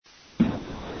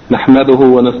نحمده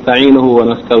ونستعينه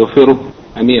ونستغفره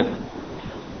أمين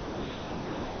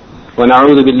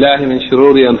ونعوذ بالله من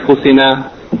شرور أنفسنا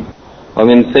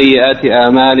ومن سيئات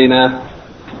أعمالنا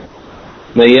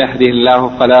من يهده الله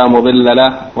فلا مضل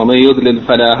له ومن يضلل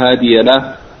فلا هادي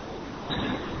له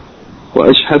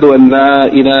وأشهد أن لا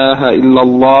إله إلا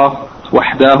الله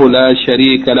وحده لا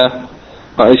شريك له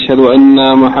وأشهد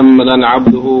أن محمدا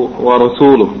عبده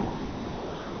ورسوله.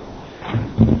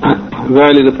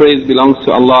 Verily the praise belongs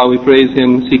to Allah. We praise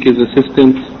Him, seek His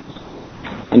assistance,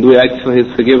 and we ask for His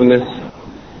forgiveness.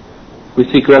 We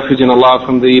seek refuge in Allah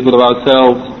from the evil of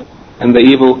ourselves and the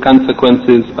evil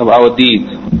consequences of our deeds.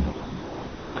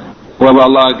 Whoever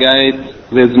Allah guides,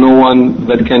 there is no one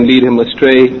that can lead him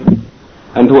astray,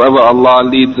 and whoever Allah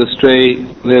leads astray,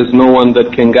 there is no one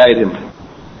that can guide him.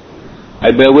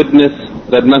 I bear witness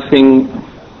that nothing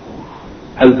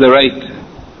has the right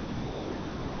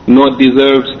nor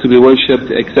deserves to be worshipped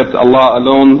except Allah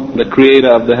alone, the creator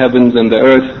of the heavens and the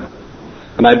earth.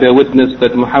 And I bear witness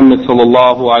that Muhammad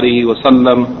sallallahu alaihi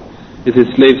wasallam is his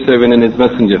slave servant and his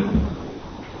messenger.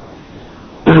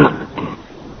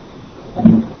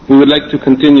 We would like to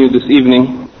continue this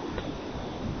evening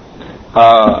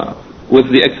with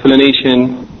the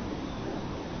explanation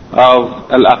of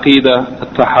Al-Aqidah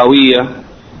Al-Tahawiyya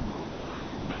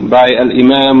by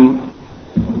Al-Imam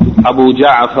Abu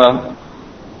Ja'far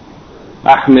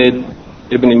Ahmed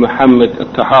ibn Muhammad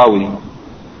Al-Tahawi.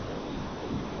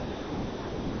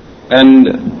 And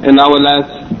in our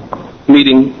last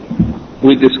meeting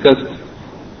we discussed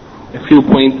a few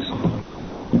points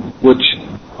which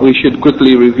we should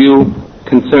quickly review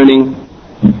concerning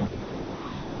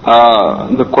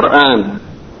the Quran,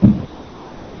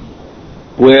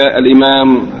 where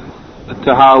Al-Imam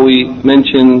Al-Tahawi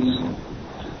mentions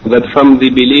that from the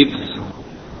beliefs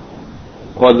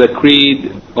or the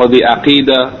creed or the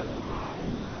aqidah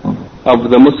of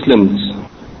the Muslims,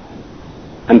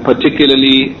 and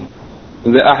particularly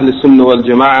the Ahl Sunnah wal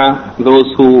Jama'ah,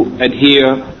 those who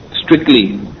adhere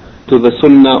strictly to the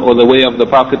Sunnah or the way of the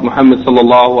Prophet Muhammad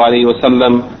sallallahu alaihi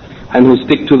wasallam, and who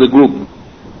stick to the group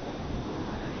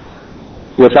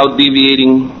without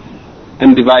deviating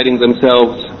and dividing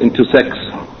themselves into sects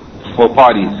or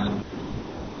parties.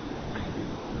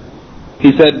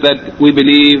 He said that we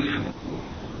believe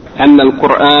أن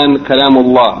القرآن كلام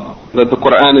الله, that the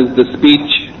Quran is the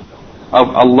speech of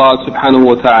Allah subhanahu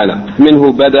wa ta'ala.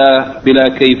 منه بدا بلا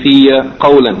كيفية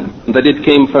قولا, that it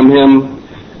came from him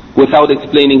without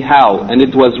explaining how, and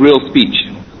it was real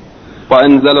speech.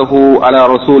 وأنزله على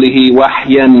رسوله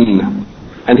وحيا,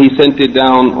 and he sent it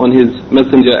down on his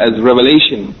messenger as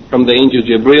revelation from the angel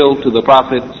Jibreel to the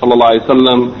Prophet sallallahu alaihi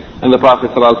wasallam, and the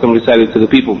Prophet sallallahu alaihi wasallam recited to the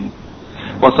people.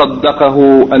 وصدقه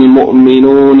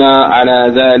المؤمنون على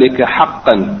ذلك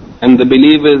حقا, and the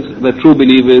believers, the true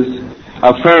believers,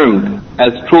 affirmed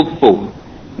as truthful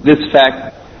this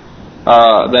fact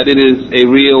that it is a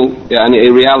real, a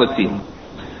reality.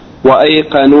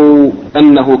 وأيقنوا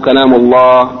أنه كلام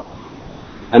الله,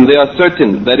 and they are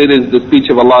certain that it is the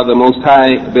speech of Allah the Most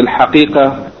High.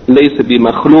 بالحقيقة ليس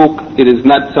بمخلوق, it is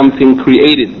not something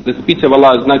created. The speech of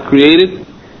Allah is not created,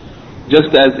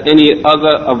 just as any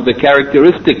other of the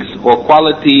characteristics or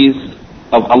qualities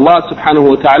of Allah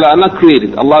subhanahu wa ta'ala are not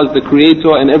created. Allah is the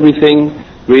creator, and everything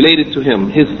related to Him,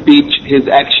 His speech, His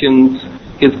actions,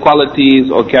 His qualities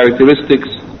or characteristics,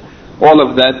 all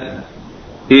of that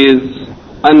is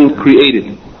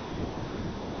uncreated.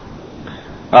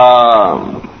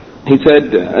 He said,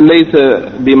 لَيْسَ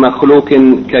بِمَخْلُوقٍ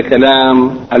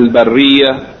كَكَلَامِ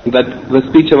الْبَرِّيَّةِ, that the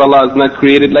speech of Allah is not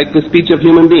created like the speech of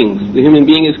human beings. The human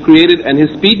being is created, and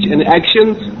his speech and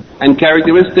actions and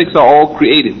characteristics are all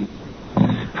created.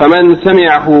 فَمَنْ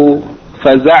سَمِعَهُ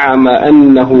فَزَعَمَ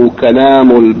أَنَّهُ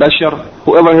كَلَامُ الْبَشَرِ,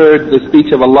 whoever heard the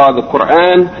speech of Allah, the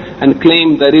Quran, and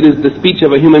claimed that it is the speech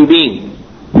of a human being,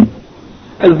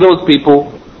 as those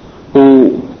people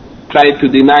who tried to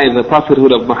deny the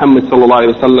prophethood of Muhammad sallallahu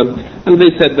alaihi wasallam, and they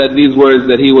said that these words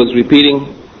that he was repeating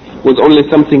was only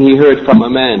something he heard from a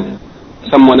man,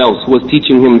 someone else who was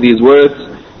teaching him these words.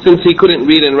 Since he couldn't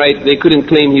read and write, they couldn't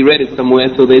claim he read it somewhere,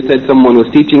 so they said someone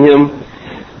was teaching him.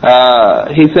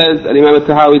 He says, Imam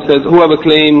Al-Tahawi says, whoever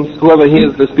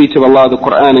hears the speech of Allah, the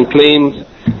Quran, and claims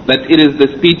that it is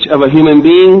the speech of a human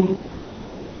being,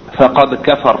 فَقَدْ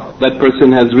كَفَرْ, that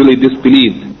person has really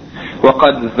disbelieved.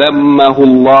 وَقَدْ ذَمَّهُ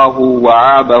اللَّهُ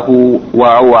وَعَابَهُ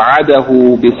وَوَعَدَهُ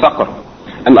بِسَقْرٍ,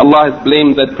 and Allah has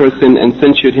blamed that person and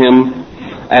censured him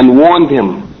and warned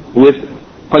him with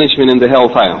punishment in the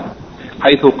hellfire.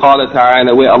 حيث قال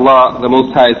تعالى, where Allah the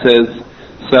Most High says,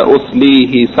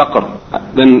 سَأُصْلِيهِ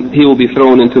سَقْرٍ, then he will be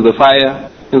thrown into the fire,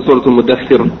 in Surah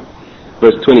Al-Mudaththir,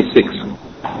 verse 26.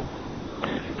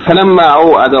 فلما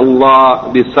أوعد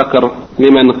الله بالسكر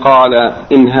لمن قال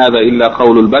إن هذا إلا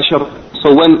قول البشر.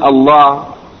 So when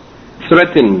Allah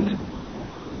threatened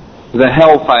the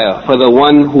hellfire for the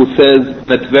one who says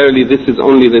that verily this is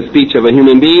only the speech of a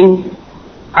human being,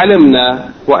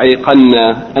 علمنا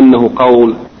وأيقنا أنه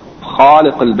قول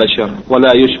خالق البشر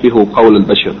ولا يشبه قول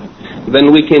البشر.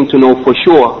 Then we came to know for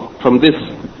sure from this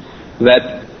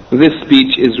that this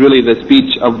speech is really the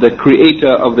speech of the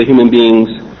creator of the human beings,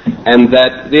 and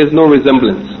that there is no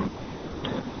resemblance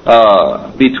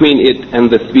between it and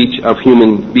the speech of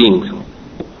human beings.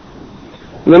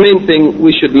 The main thing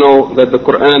we should know that the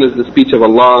Quran is the speech of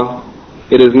Allah.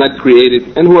 It is not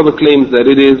created, and whoever claims that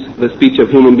it is the speech of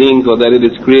human beings or that it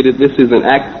is created, this is an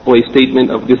act or a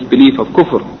statement of disbelief, of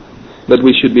kufr, that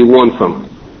we should be warned from.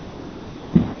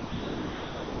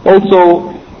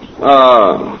 Also,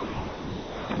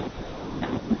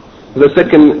 the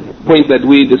second point that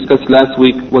we discussed last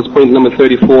week was point number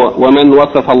 34. وَمَنْ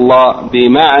وَصَفَ اللَّهِ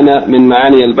بِمَعْنَى مِنْ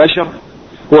مَعَانِيَ الْبَشَرِ.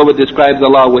 Whoever describes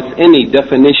Allah with any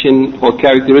definition or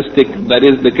characteristic, that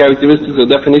is the characteristics or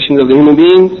definitions of the human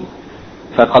beings,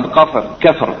 فَقَدْ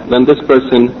كَفَرَ. Then this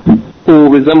person who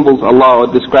resembles Allah or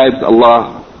describes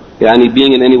Allah,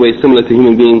 being in any way similar to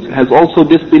human beings, has also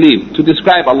disbelieved. To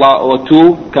describe Allah or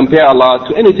to compare Allah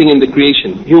to anything in the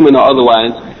creation, human or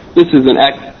otherwise, this is an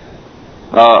act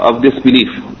of disbelief.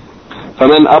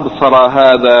 فَمَنْ أَبْصَرَ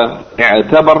هَذَا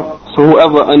اعْتَبَرَ. So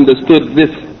whoever understood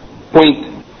this point,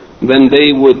 then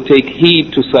they would take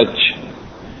heed to such.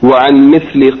 وَعَنْ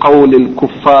مِثْلِ قَوْلِ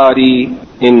الْكُفَّارِ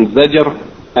إِنْ زَجَرَ.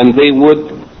 And they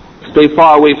would stay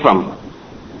far away from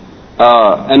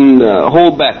and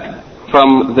hold back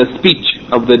from the speech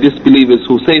of the disbelievers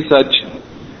who say such.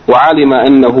 وَعَلِمَ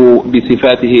أَنَّهُ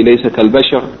بِصِفَاتِهِ لَيْسَ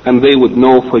كَالْبَشَرِ. And they would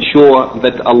know for sure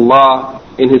that Allah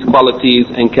in His qualities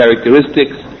and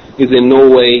characteristics is in no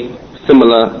way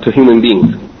similar to human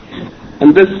beings.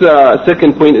 And this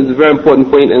second point is a very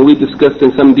important point, and we discussed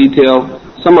in some detail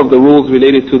some of the rules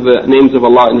related to the names of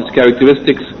Allah and His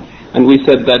characteristics. And we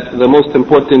said that the most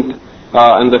important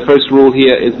and the first rule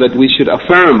here is that we should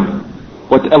affirm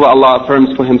whatever Allah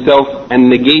affirms for Himself and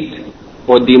negate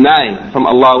or deny from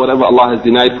Allah whatever Allah has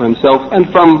denied for Himself. And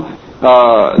from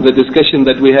the discussion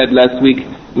that we had last week,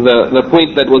 the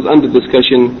point that was under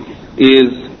discussion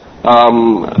is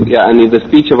the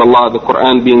speech of Allah, the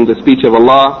Quran being the speech of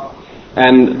Allah.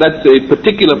 And that's a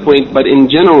particular point, but in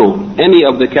general, any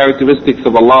of the characteristics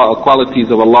of Allah or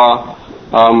qualities of Allah,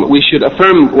 we should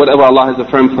affirm whatever Allah has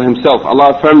affirmed for Himself.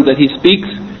 Allah affirmed that He speaks,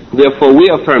 therefore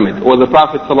we affirm it. Or the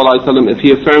Prophet ﷺ, if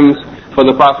he affirms for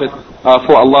the Prophet,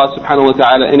 for Allah subhanahu wa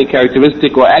ta'ala, any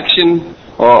characteristic or action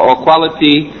or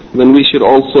quality, then we should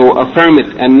also affirm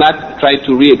it and not try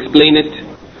to re-explain it,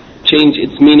 change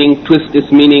its meaning, twist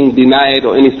its meaning, deny it,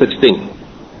 or any such thing.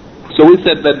 So we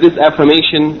said that this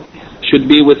affirmation should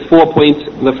be with 4 points.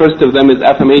 The first of them is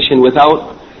affirmation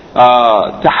without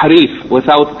tahrif,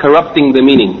 without corrupting the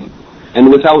meaning,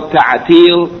 and without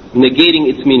ta'atil, negating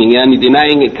its meaning,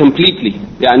 denying it completely.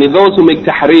 Those who make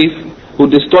tahrif, who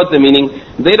distort the meaning,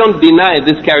 they don't deny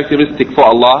this characteristic for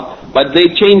Allah, but they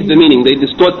change the meaning, they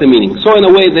distort the meaning. So in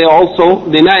a way they are also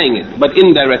denying it, but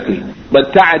indirectly.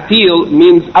 But ta'atil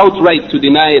means outright to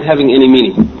deny it having any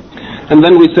meaning. And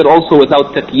then we said also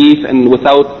without takyif and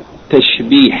without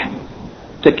tashbih.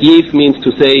 Takyif means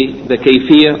to say the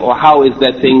kayfiyah, or how is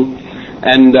that thing,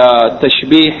 and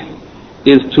tashbih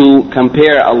is to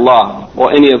compare Allah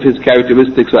or any of His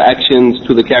characteristics or actions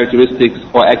to the characteristics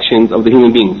or actions of the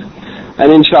human beings.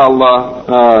 And inshallah,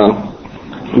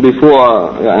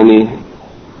 before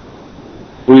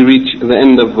we reach the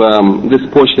end of this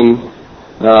portion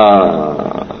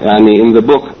in the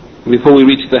book, before we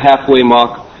reach the halfway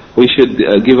mark, we should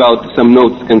give out some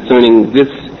notes concerning this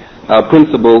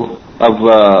principle of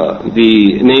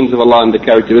the names of Allah and the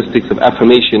characteristics of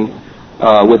affirmation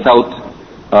without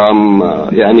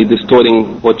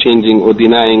distorting or changing or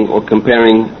denying or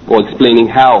comparing or explaining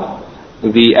how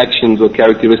the actions or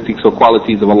characteristics or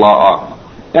qualities of Allah are.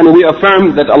 And we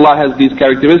affirm that Allah has these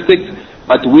characteristics,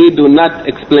 but we do not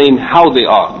explain how they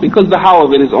are, because the how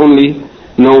of it is only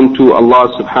known to Allah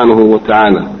subhanahu wa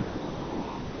ta'ala.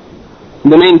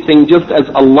 The main thing, just as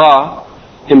Allah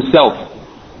Himself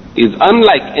is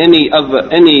unlike any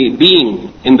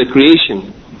being in the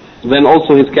creation, then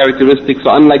also His characteristics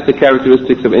are unlike the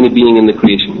characteristics of any being in the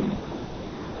creation.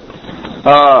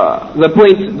 The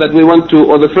point that we want to,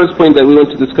 or the first point that we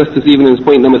want to discuss this evening is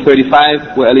point number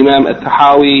 35, where Al-Imam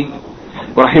At-Tahawi,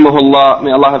 rahimahullah,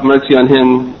 may Allah have mercy on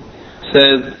him,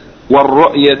 says,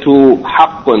 وَالرُّؤْيَةُ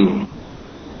حَقٌّ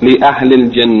لِأَهْلِ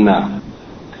الْجَنَّةِ.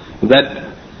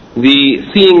 That the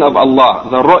seeing of Allah,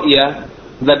 the ru'ya,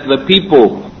 that the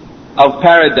people of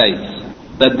paradise,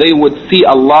 that they would see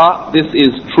Allah, this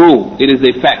is true. It is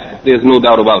a fact. There is no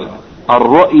doubt about it.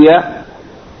 الرؤيا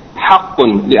حق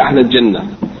لأهل الجنة.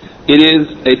 It is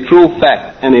a true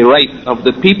fact and a right of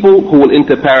the people who will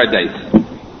enter paradise.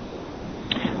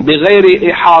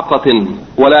 بغير إحاطة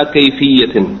ولا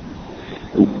كيفية.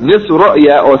 This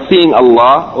ru'ya, or seeing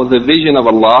Allah, or the vision of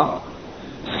Allah,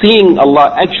 seeing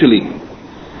Allah actually,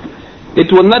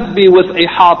 it will not be with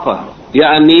ihata.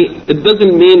 Yani, it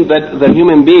doesn't mean that the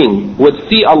human being would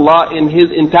see Allah in His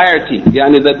entirety.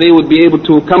 Yani, that they would be able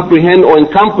to comprehend or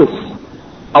encompass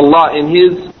Allah in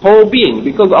His whole being,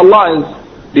 because Allah is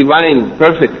divine,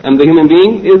 perfect, and the human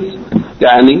being is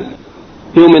yani,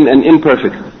 human and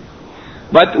imperfect.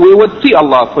 But we would see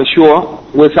Allah for sure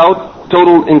without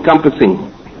total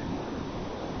encompassing.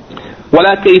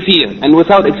 ولا كيفية, and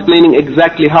without explaining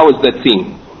exactly how is that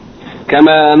seen.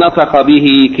 كما نطق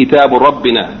به كتاب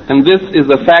ربنا, and this is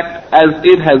the fact as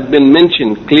it has been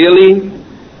mentioned clearly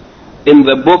in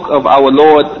the book of our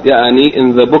Lord, يعني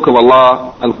in the book of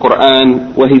Allah,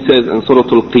 Al-Quran, where He says in Surah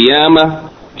Al-Qiyamah,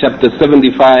 chapter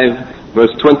 75,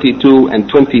 verse 22 and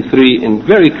 23 in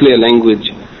very clear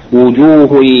language,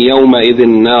 وجوه يومئذ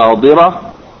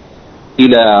ناظرة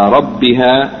إلى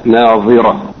ربها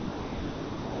ناظرة.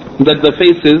 That the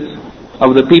faces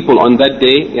of the people on that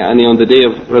day, yani on the day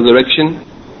of resurrection,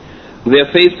 their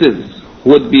faces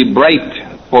would be bright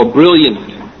or brilliant,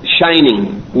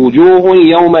 shining. وجوه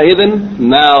يومئذ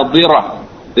ناظرة.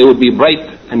 They would be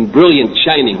bright and brilliant,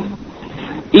 shining.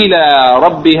 إلى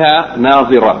ربها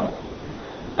ناظرة.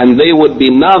 And they would be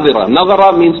ناظرة.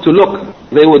 نظرة means to look.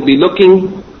 They would be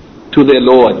looking to their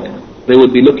Lord. They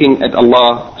would be looking at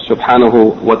Allah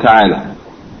subhanahu wa ta'ala.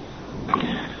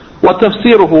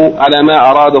 وتفسيره على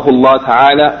ما أراده الله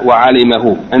تعالى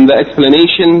وعلمه. And the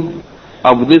explanation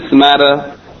of this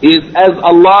matter is as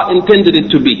Allah intended it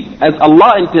to be. As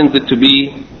Allah intends it to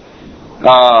be,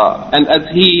 and as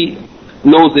He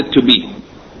knows it to be.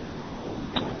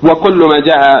 وكل ما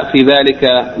جاء في ذلك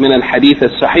من الحديث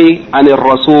الصحيح عن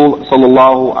الرسول صلى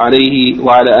الله عليه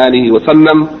وعلى آله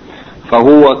وسلم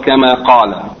فهو كما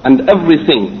قال. And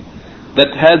everything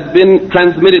that has been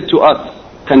transmitted to us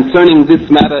concerning this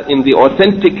matter in the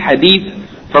authentic hadith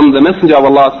from the Messenger of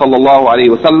Allah sallallahu alaihi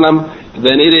wasallam,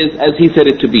 then it is as he said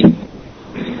it to be.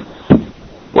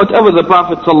 Whatever the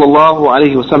Prophet sallallahu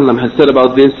alaihi wasallam has said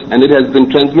about this, and it has been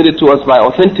transmitted to us by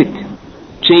authentic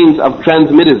chains of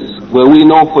transmitters, where we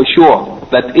know for sure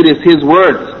that it is his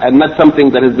words and not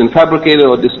something that has been fabricated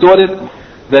or distorted,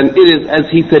 then it is as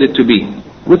he said it to be,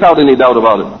 without any doubt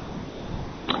about it.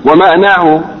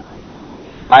 وَمَأْنَاهُ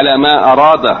عَلَى مَا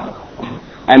أَرَادَهُ.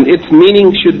 And its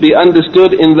meaning should be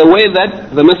understood in the way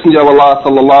that the Messenger of Allah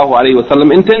sallallahu alayhi wa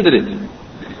sallam intended it.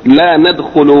 لا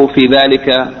ندخل في ذلك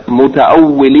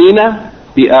متأولين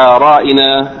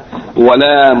بآرائنا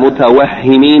ولا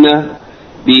متوهمين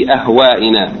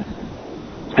بأهوائنا.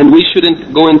 And we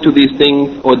shouldn't go into these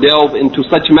things or delve into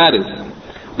such matters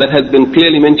that has been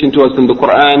clearly mentioned to us in the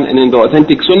Quran and in the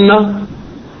authentic Sunnah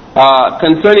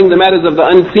concerning the matters of the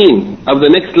unseen, of the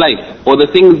next life, or the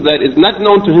things that is not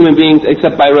known to human beings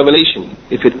except by revelation.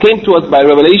 If it came to us by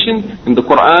revelation in the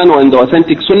Quran or in the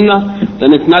authentic Sunnah,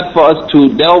 then it's not for us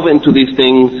to delve into these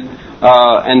things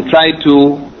and try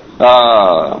to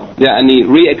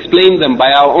re-explain them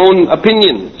by our own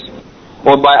opinions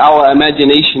or by our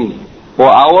imagination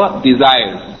or our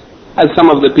desires. As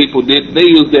some of the people did, they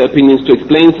used their opinions to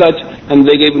explain such, and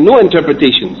they gave no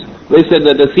interpretations. They said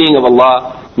that the seeing of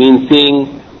Allah means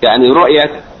seeing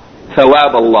رؤية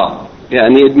ثواب Allah.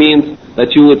 It means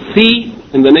that you would see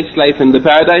in the next life in the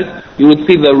paradise, you would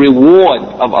see the reward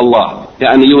of Allah.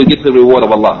 You would get the reward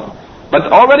of Allah.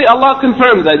 But already Allah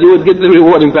confirmed that you would get the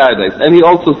reward in paradise, and He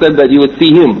also said that you would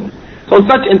see Him. So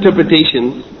such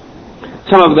interpretations,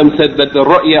 some of them said that the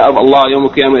ru'ya of Allah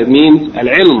Yawm al-Qiyamah means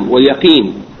al-ilm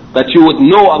wal-yaqeen, that you would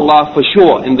know Allah for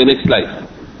sure in the next life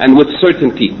and with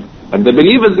certainty. But the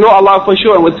believers know Allah for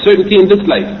sure and with certainty in this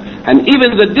life. And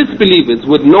even the disbelievers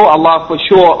would know Allah for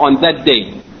sure on that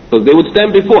day. So they would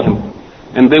stand before Him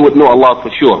and they would know Allah for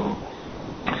sure.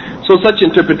 So such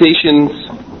interpretations,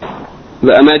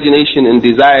 the imagination and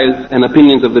desires and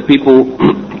opinions of the people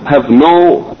have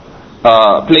no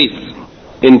place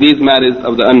in these matters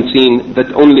of the unseen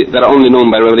that are only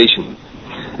known by revelation.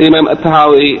 Imam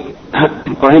At-Tahawi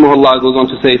rahimahullah goes on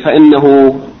to say,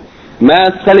 فَإِنَّهُ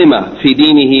ما سلم في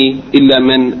دينه إلا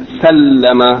من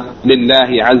سلم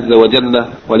لله عز وجل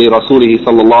ولرسوله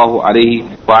صلى الله عليه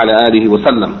وعلى آله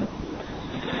وسلم.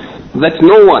 That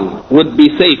no one would be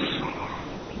safe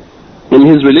in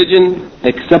his religion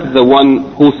except the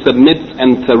one who submits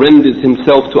and surrenders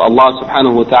himself to Allah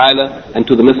subhanahu wa ta'ala and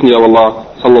to the Messenger of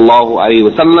Allah sallallahu alayhi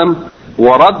wa sallam.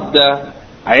 وَرَدَّ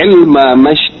عِلْمَ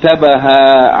مَا اشْتَبَهَ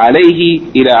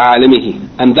عَلَيْهِ إِلَى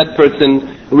عَالِمِهِ. And that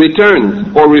person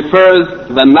returns or refers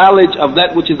the knowledge of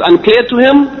that which is unclear to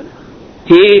him,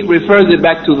 he refers it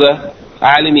back to the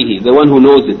عَالِمِهِ, the one who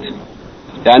knows it.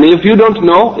 And if you don't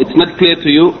know, it's not clear to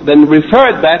you, then refer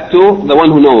it back to the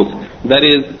one who knows. That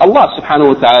is Allah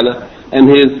subhanahu wa ta'ala and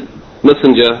His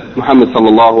Messenger Muhammad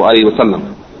sallallahu alayhi wa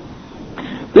sallam.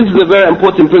 This is a very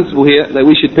important principle here that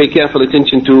we should pay careful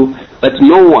attention to, that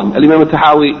no one, Al-Imam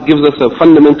al-Tahawi gives us a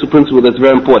fundamental principle that's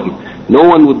very important. No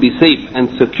one would be safe and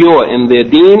secure in their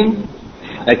deen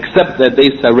except that they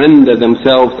surrender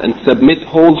themselves and submit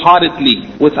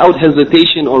wholeheartedly without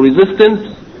hesitation or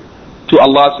resistance to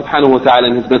Allah subhanahu wa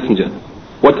ta'ala and His Messenger.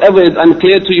 Whatever is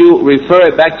unclear to you, refer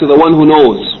it back to the one who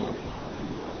knows,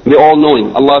 the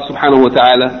all-knowing, Allah subhanahu wa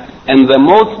ta'ala, and the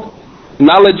most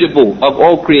knowledgeable of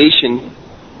all creation,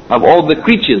 of all the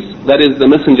creatures, that is the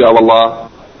Messenger of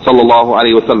Allah sallallahu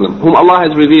alayhi wa sallam, whom Allah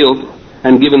has revealed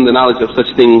and given the knowledge of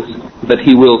such things that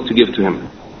He wills to give to him.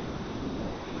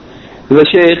 The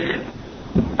Shaykh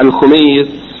Al-Khumays,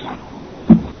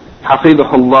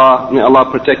 Hafidhahullah, may Allah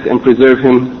protect and preserve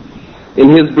him, in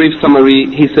his brief summary,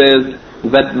 he says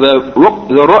that the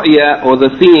ru'ya, or the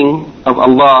seeing of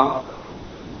Allah,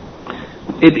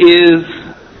 it is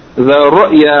the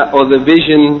ru'ya or the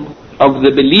vision of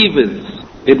the believers.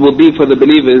 It will be for the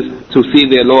believers to see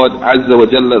their Lord Azza wa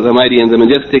Jalla, the Mighty and the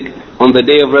Majestic, on the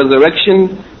day of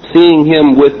resurrection, seeing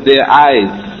Him with their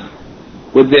eyes.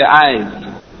 With their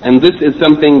eyes. And this is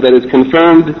something that is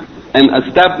confirmed and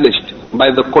established by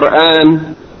the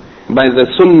Quran, by the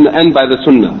Sunnah, and by the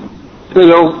Sunnah.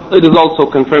 It is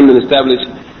also confirmed and established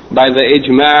by the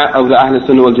ijma' of the Ahl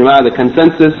Sunnah wal Jama'ah, the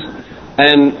consensus,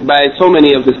 and by so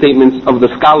many of the statements of the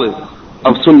scholars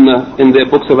of Sunnah in their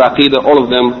books of Aqidah. All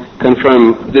of them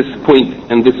confirm this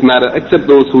point and this matter, except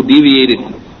those who deviated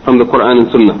from the Quran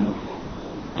and Sunnah.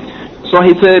 So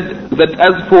he said that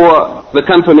as for the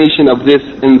confirmation of this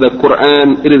in the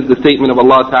Quran, it is the statement of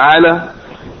Allah Ta'ala,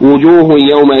 وُجُوهٌ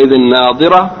يَوْمَئِذٍ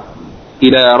نَاظِرَةٌ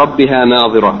إِلَى رَبِّهَا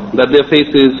نَاظِرَةٌ, that their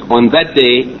faces on that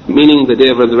day, meaning the day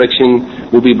of resurrection,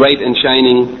 will be bright and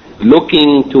shining,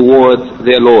 looking towards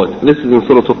their Lord. This is in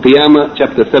Surah Al-Qiyamah,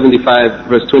 chapter 75,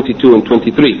 verse 22 and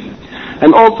 23.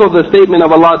 And also the statement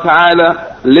of Allah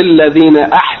Ta'ala, لِلَّذِينَ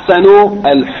أَحْسَنُوا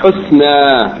الْحُسْنَى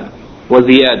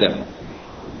وَزِيَادَةٌ.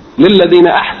 لِلَّذِينَ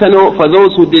أَحْسَنُوا, for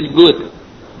those who did good,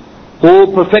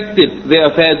 who perfected their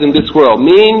affairs in this world.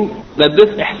 Meaning that this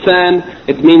ihsan,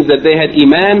 it means that they had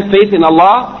iman, faith in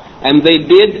Allah, and they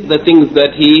did the things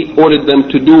that He ordered them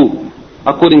to do,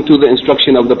 according to the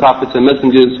instruction of the prophets and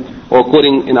messengers, or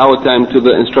according in our time to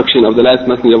the instruction of the last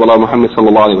messenger of Allah, Muhammad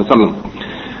sallallahu alaihi wasallam.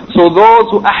 So those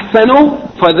who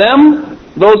ahsanu, for them,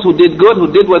 those who did good,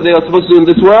 who did what they were supposed to do in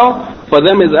this world, for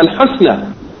them is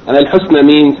al-husna. And al-husna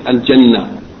means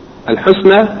al-jannah.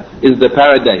 Al-husna is the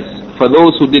paradise. For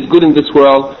those who did good in this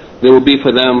world, there will be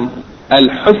for them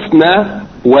al-husna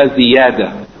wa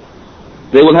ziyada.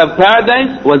 They will have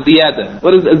paradise wa ziyada.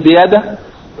 What is ziyada?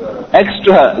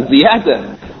 Extra,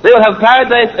 ziyada. They will have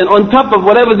paradise, and on top of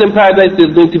whatever's in paradise,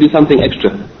 there's going to be something extra.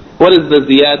 What is the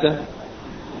ziyada?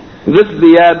 This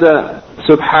ziyada,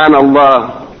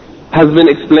 subhanallah, has been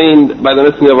explained by the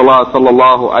Messenger of Allah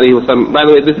sallallahu alayhi wa sallam. By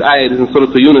the way, this ayah is in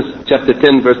Surah Yunus, chapter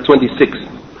 10, verse 26.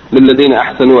 لِلَّذِينَ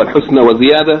أَحْسَنُوا الْحُسْنَ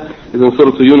وَزِيَادَةٌ is in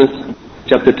Surah Yunus,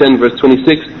 chapter 10, verse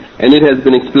 26. And it has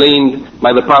been explained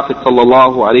by the Prophet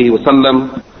sallallahu alayhi wa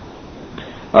sallam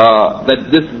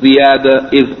that this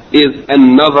ziyada is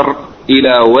another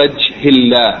ila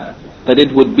wajhillah, that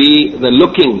it would be the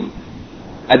looking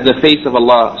at the face of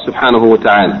Allah subhanahu wa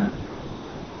ta'ala.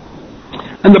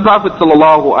 And the Prophet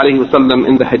sallallahu alayhi wa sallam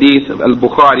in the hadith of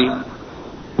Al-Bukhari,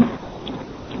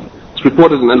 it's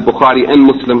reported in Al-Bukhari and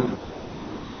Muslim,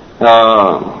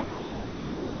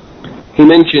 he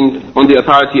mentioned on the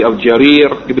authority of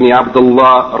Jarir ibn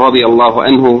Abdullah radiyallahu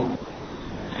anhu,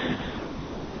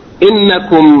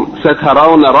 إنكم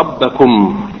سترون ربكم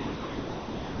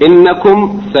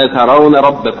إنكم سترون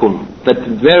ربكم, that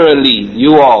verily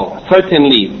you all,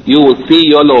 certainly you will see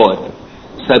your Lord.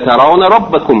 سترون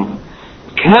ربكم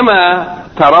كما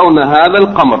ترون هذا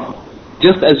القمر,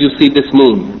 just as you see this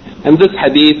moon. And this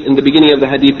hadith, in the beginning of the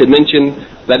hadith, it mentioned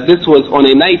that this was on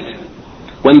a night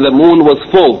when the moon was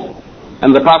full,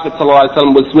 and the Prophet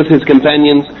ﷺ was with his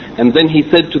companions, and then he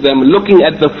said to them, looking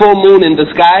at the full moon in the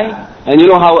sky, and you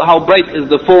know how bright is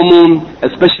the full moon,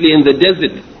 especially in the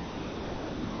desert,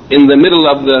 in the middle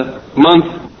of the month,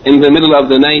 in the middle of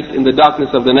the night, in the darkness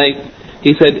of the night.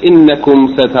 He said,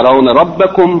 إِنَّكُمْ سَتَرَوْنَ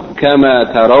رَبَّكُمْ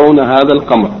كَمَا تَرَوْنَ هَذَا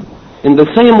الْقَمَرِ. In the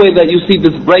same way that you see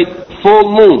this bright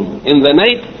full moon in the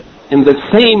night, in the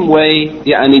same way,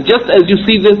 just as you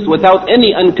see this without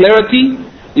any unclarity,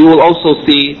 you will also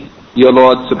see your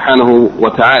Lord subhanahu wa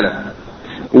ta'ala.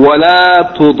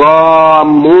 وَلَا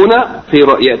تُضَامُّونَ فِي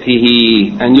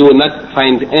رُؤْيَتِهِ. And you will not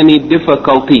find any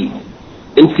difficulty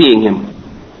in seeing Him.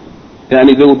 There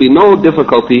will be no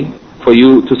difficulty for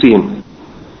you to see Him.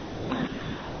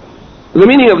 The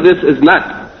meaning of this is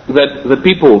not that the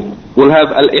people will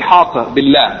have al-ihata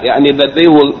billah, that they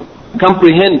will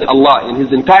comprehend Allah in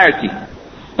His entirety,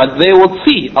 but they will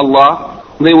see Allah,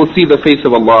 they will see the face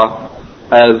of Allah,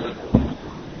 as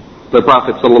the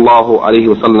Prophet sallallahu alaihi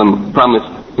wasallam promised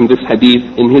in this hadith,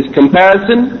 in his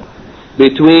comparison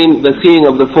between the seeing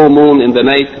of the full moon in the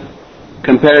night,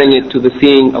 comparing it to the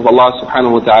seeing of Allah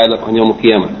subhanahu wa ta'ala on Yawm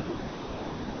al-Qiyamah.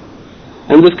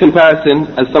 And this comparison,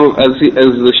 as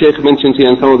the Shaykh mentions here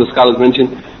and some of the scholars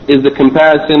mention, is the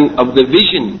comparison of the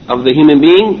vision of the human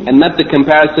being and not the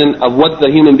comparison of what the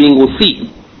human being will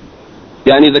see.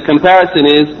 The comparison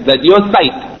is that your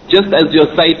sight, just as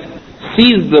your sight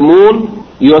sees the moon,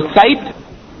 your sight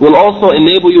will also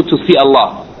enable you to see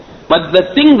Allah. But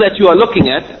the thing that you are looking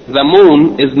at, the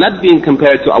moon, is not being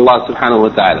compared to Allah subhanahu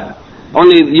wa ta'ala.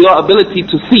 Only your ability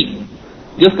to see.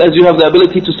 Just as you have the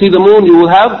ability to see the moon, you will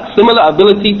have similar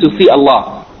ability to see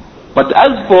Allah. But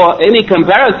as for any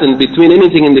comparison between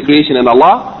anything in the creation and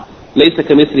Allah, لَيْسَ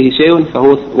كَمِثْلِهِ شَيْءٌ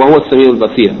وَهُوَ السَّمِيعُ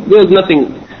الْبَصِيرُ. There is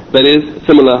nothing that is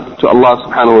similar to Allah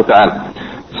subhanahu wa ta'ala.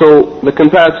 So the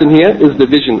comparison here is the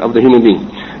vision of the human being.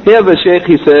 Here the Shaykh,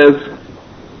 he says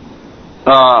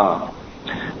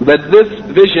that this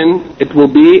vision, it will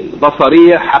be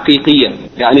بَصَرِيَّةٌ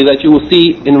حَقِيقِيَّةٌ, that you will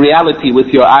see in reality with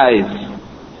your eyes.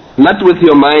 Not with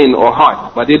your mind or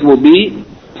heart, but it will be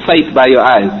sight by your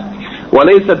eyes.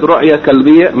 وَلَيْسَتْ رُؤْيَةٌ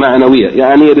قَلْبِيَّةٌ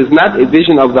مَعْنَوِيَّةٌ. it is not a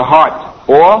vision of the heart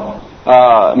or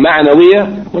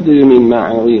معنوية. What do you mean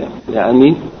معنوية?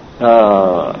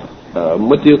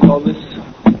 What do you call this?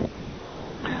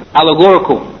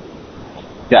 Allegorical.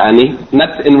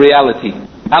 Not in reality.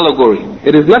 Allegory.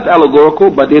 It is not allegorical,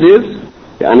 but it is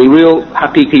real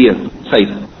حقيقية sight.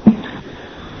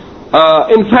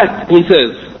 In fact, he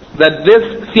says that this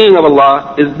seeing of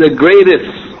Allah is the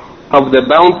greatest of the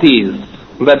bounties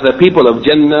that the people of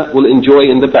Jannah will enjoy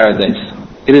in the paradise.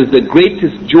 It is the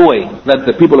greatest joy that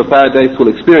the people of paradise will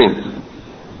experience.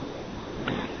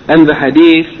 And the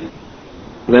hadith,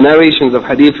 the narrations of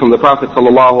hadith from the Prophet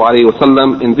sallallahu alaihi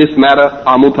wasallam in this matter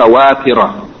are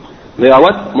mutawatira. They are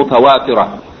what?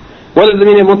 Mutawatira. What is the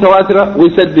meaning of mutawatira? We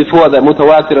said before that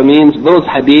mutawatira means those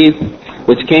hadith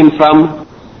which came from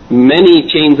many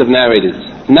chains of narrators.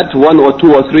 Not one or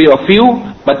two or three or few,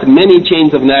 but many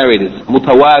chains of narrators.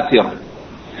 Mutawatir.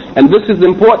 And this is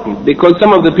important because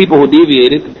some of the people who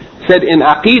deviated said in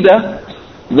Aqidah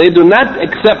they do not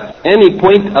accept any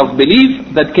point of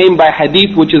belief that came by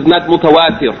hadith which is not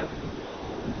mutawatir.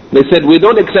 They said we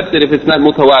don't accept it if it's not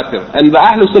mutawatir. And the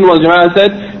Ahlul Sunnah wal Jama'ah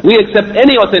said we accept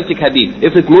any authentic hadith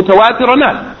if it's mutawatir or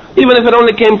not. Even if it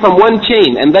only came from one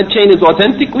chain and that chain is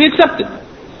authentic, we accept it.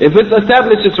 If it's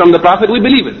established from the Prophet, we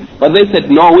believe it. But they said,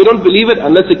 no, we don't believe it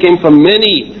unless it came from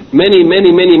many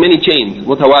chains,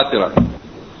 mutawatira.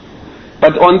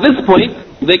 But on this point,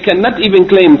 they cannot even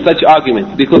claim such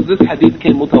arguments because this hadith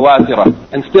came mutawatira,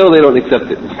 and still they don't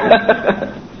accept it.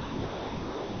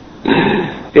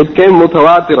 It came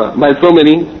mutawatira by so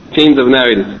many chains of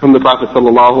narrators from the Prophet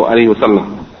sallallahu alaihi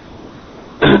wasallam.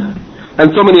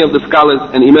 And so many of the scholars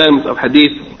and imams of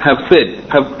hadith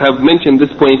have mentioned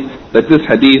this point, that this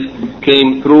hadith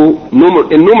came through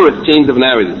numerous chains of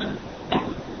narrators.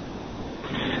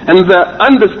 And the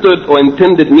understood or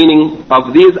intended meaning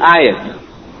of these ayat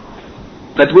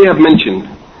that we have mentioned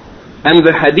and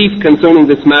the hadith concerning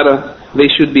this matter, they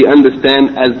should be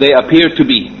understood as they appear to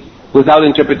be, without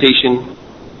interpretation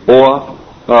or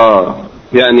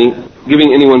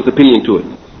giving anyone's opinion to it.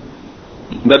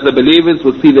 That the believers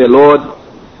will see their Lord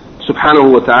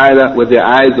subhanahu wa ta'ala with their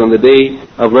eyes on the day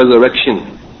of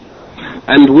resurrection.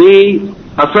 And we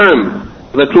affirm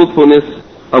the truthfulness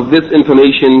of this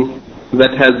information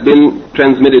that has been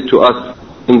transmitted to us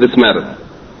in this matter.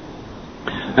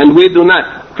 And we do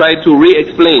not try to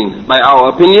re-explain by our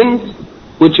opinions,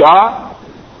 which are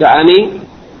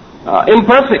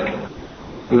imperfect.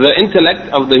 The intellect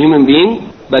of the human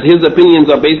being that his opinions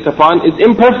are based upon is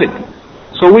imperfect.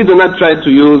 So we do not try to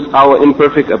use our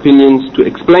imperfect opinions to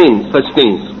explain such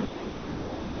things.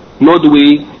 Nor do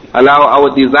we allow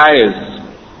our desires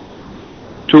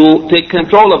to take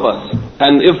control of us.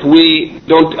 And if we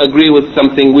don't agree with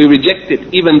something, we reject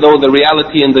it, even though the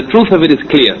reality and the truth of it is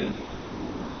clear.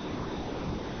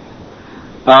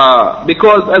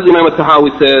 Because as Imam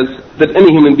al-Tahawi says, that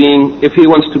any human being, if he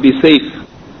wants to be safe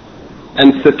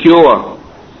and secure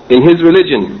in his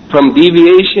religion from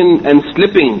deviation and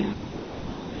slipping,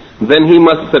 then he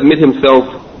must submit himself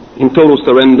in total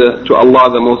surrender to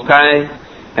Allah the Most High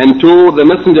and to the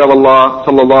Messenger of Allah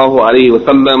sallallahu alaihi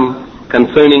wasallam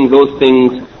concerning those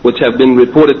things which have been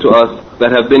reported to us,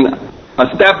 that have been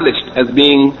established as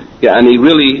being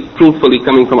really truthfully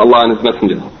coming from Allah and His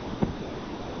Messenger.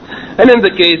 And in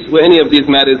the case where any of these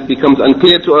matters becomes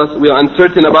unclear to us, we are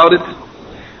uncertain about it,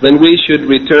 then we should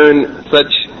return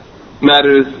such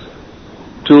matters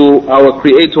to our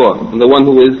Creator, the one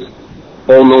who is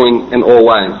all-knowing and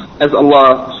all-wise. As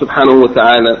Allah subhanahu wa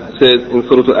ta'ala says in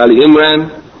Surah Ali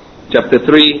Imran, chapter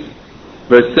 3,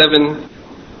 verse 7,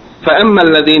 فَأَمَّا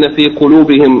الَّذِينَ فِي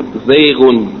قُلُوبِهِمْ زَيْغٌ.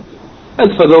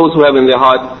 And for those who have in their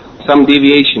heart some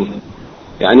deviation,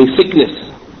 sickness,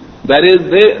 that is,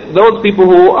 those people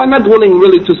who are not willing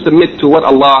really to submit to what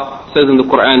Allah says in the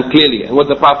Quran clearly, and what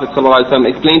the Prophet ﷺ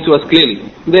explained to us clearly.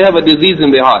 They have a disease in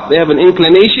their heart. They have an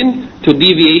inclination to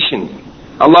deviation.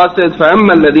 Allah says, فَأَمَّا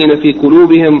الَّذِينَ فِي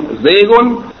قُلُوبِهِمْ زَيْغٌ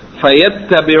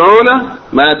فَيَتَّبِعُونَ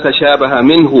مَا تَشَابَهَ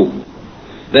مِنْهُ.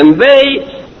 Then they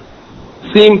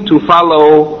seem to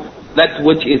follow that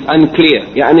which is unclear.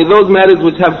 Those matters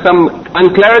which have some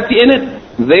unclarity in it,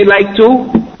 they like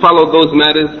to follow those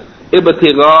matters.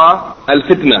 إِبْتِغَاءَ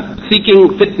الْفِتْنَةِ, seeking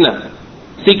fitna,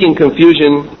 seeking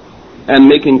confusion and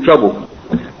making trouble.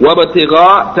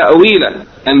 وَابْتِغَاءَ تَأْوِيلًا,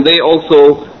 and they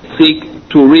also seek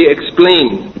to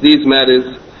re-explain these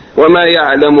matters. وَمَا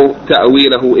يَعْلَمُ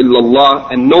تَأْوِيلَهُ إِلَّا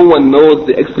اللَّهُ, and no one knows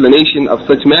the explanation of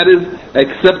such matters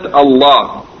except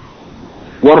Allah.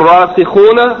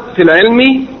 وَالرَّاسِخُونَ فِي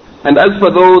الْعِلْمِ, and as for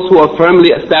those who are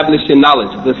firmly established in knowledge,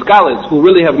 the scholars who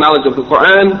really have knowledge of the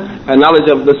Quran and knowledge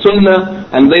of the Sunnah,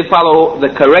 and they follow the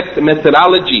correct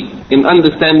methodology in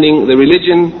understanding the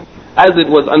religion as it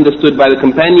was understood by the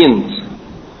companions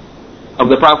of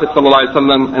the Prophet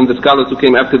ﷺ and the scholars who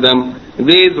came after them.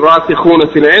 These راسخون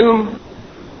في العلم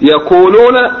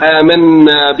يقولون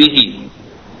آمنا به.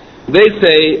 They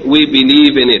say, we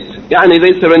believe in it.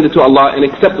 They surrender to Allah and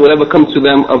accept whatever comes to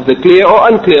them of the clear or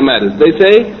unclear matters. They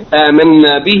say,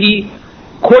 آمنا به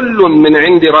كل من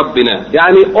عند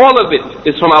ربنا. All of it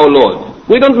is from our Lord.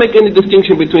 We don't make any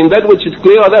distinction between that which is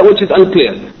clear or that which is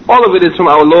unclear. All of it is from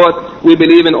our Lord. We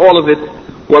believe in all of it.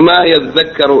 وَمَا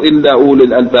يَذَّكَّرُ إِلَّا أُولُو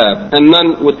الْأَلْبَابِ. And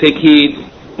none would take heed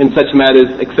in such matters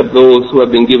except those who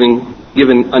have been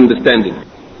given understanding.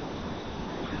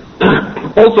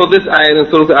 Also, this ayat in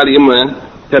Surah Ali Imran,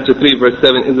 chapter 3, verse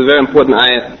 7, is a very important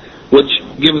ayat which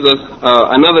gives us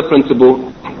another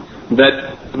principle,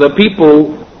 that the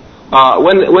people,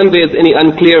 when there's any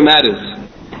unclear matters,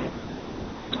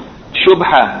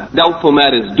 shubha, doubtful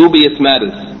matters, dubious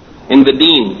matters in the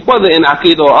deen, whether in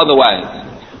aqeedah or otherwise,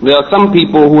 there are some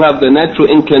people who have the natural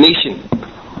inclination.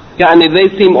 They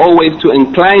seem always to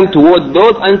incline towards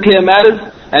those unclear matters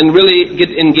and really get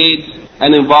engaged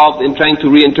and involved in trying to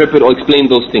reinterpret or explain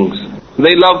those things.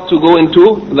 They love to go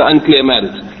into the unclear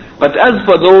matters. But as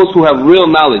for those who have real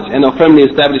knowledge and are firmly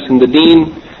established in the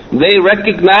deen, they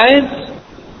recognize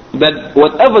that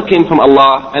whatever came from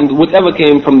Allah and whatever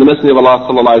came from the Messenger of Allah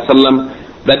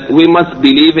ﷺ, that we must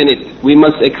believe in it, we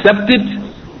must accept it,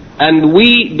 and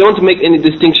we don't make any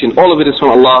distinction. All of it is from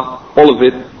Allah, all of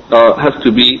it has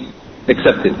to be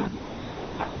accepted.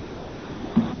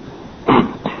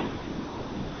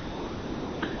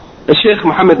 Shaykh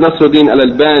Muhammad Nasruddin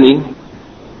Al-Albani,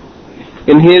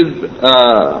 in his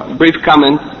brief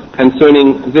comments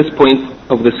concerning this point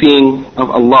of the seeing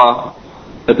of Allah,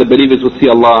 that the believers will see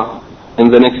Allah in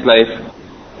the next life,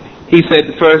 he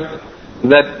said first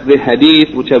that the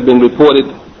hadith which have been reported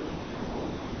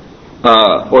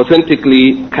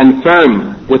authentically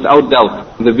confirm without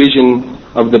doubt the vision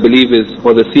of the believers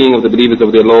or the seeing of the believers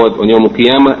of their Lord on Yawm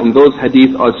al-Qiyamah, and those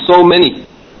hadiths are so many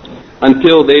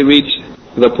until they reach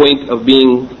the point of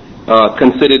being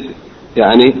considered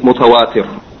mutawatir,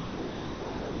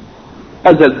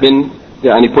 as has been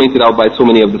pointed out by so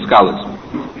many of the scholars.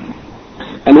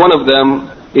 And one of them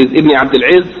is Ibn Abdul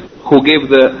Izz, who gave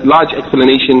the large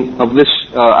explanation of this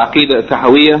Aqidah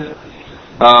Tahawiyah.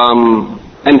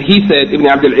 And he said, Ibn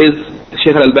Abdul Izz,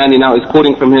 Shaykh Al-Albani now is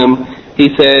quoting from him, he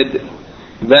said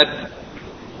that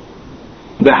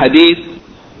the hadith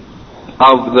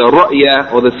of the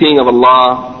ru'ya or the seeing of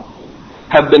Allah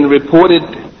have been reported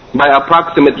by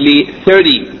approximately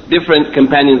 30 different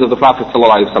companions of the Prophet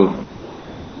ﷺ.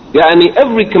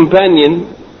 Every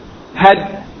companion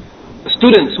had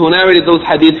students who narrated those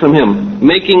hadiths from him,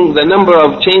 making the number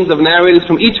of chains of narrators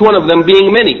from each one of them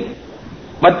being many.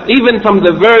 But even from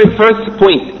the very first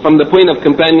point, from the point of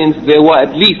companions, there were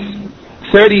at least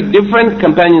 30 different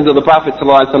companions of the Prophet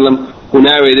ﷺ who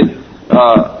narrated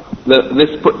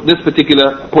this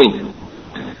particular point.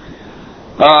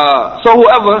 So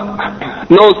whoever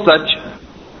knows such,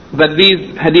 that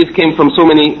these hadiths came from so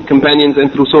many companions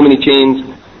and through so many chains,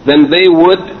 then they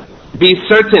would be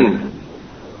certain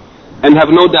and have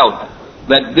no doubt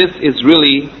that this is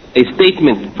really a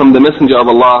statement from the Messenger of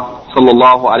Allah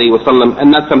sallallahu alaihi wasallam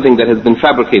and not something that has been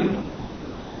fabricated.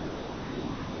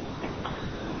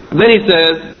 Then he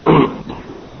says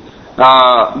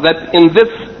that in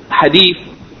this hadith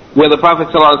where the Prophet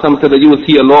sallallahu alaihi wasallam said that you will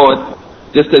see a Lord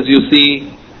just as you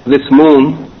see this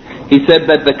moon, he said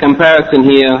that the comparison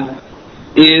here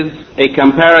is a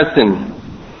comparison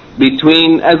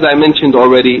between, as I mentioned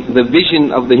already, the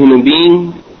vision of the human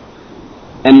being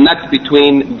and not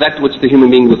between that which the human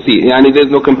being will see. Yani there's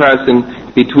no comparison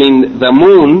between the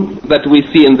moon that we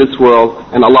see in this world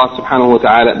and Allah subhanahu wa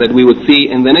ta'ala that we would see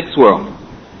in the next world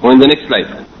or in the next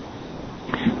life.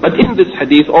 But in this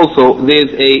hadith also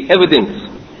there's a evidence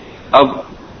of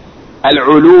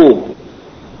al-ulu,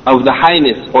 of the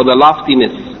highness or the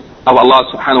loftiness of Allah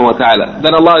subhanahu wa ta'ala,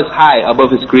 that Allah is high above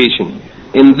His creation.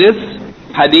 In this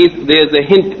hadith there's a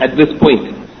hint at this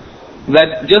point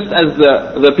that just as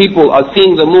the people are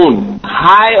seeing the moon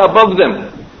high above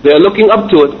them, they are looking up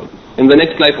to it, in the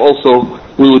next life also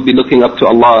we would be looking up to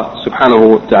Allah subhanahu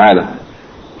wa ta'ala.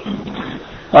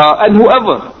 And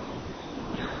whoever,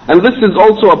 and this is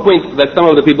also a point that some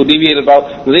of the people deviate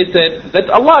about, they said that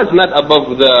Allah is not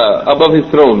above His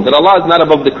throne, that Allah is not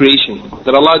above the creation,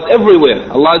 that Allah is everywhere,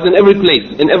 Allah is in every place,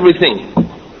 in everything.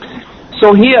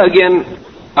 So here again,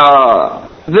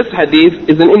 this hadith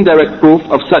is an indirect proof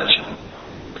of such,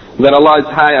 that Allah is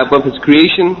high above His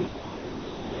creation.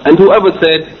 And whoever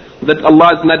said that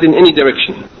Allah is not in any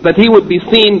direction, that He would be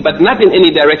seen but not in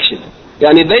any direction,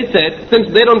 yani they said,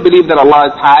 since they don't believe that Allah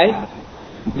is high,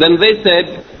 then they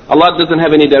said Allah doesn't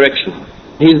have any direction.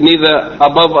 He is neither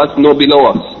above us nor below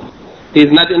us. He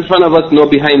is not in front of us nor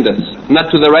behind us,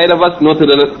 not to the right of us nor to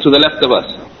the left of us.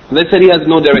 They said He has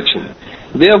no direction.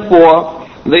 Therefore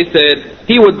they said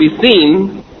He would be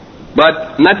seen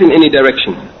but not in any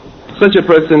direction. Such a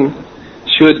person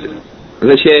should,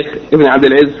 the Shaykh Ibn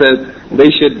Abdul Aziz said,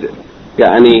 they should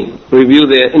review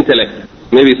their intellect.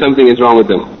 Maybe something is wrong with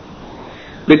them.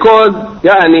 Because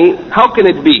how can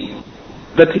it be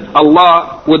that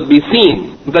Allah would be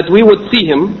seen, that we would see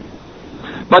Him,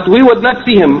 but we would not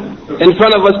see Him in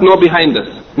front of us nor behind us,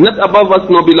 not above us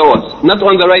nor below us, not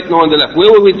on the right nor on the left?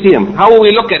 Where will we see Him? How will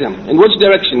we look at Him? In which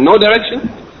direction? No direction?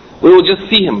 We will just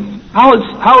see Him. How is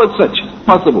such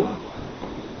possible?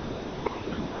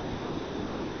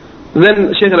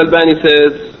 Then Shaykh Al-Albani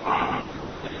says,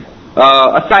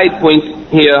 a side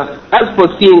point here, as for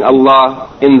seeing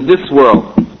Allah in this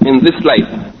world, in this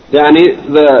life,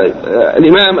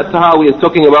 Imam At-Tahawi is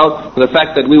talking about the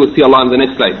fact that we will see Allah in the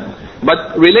next life.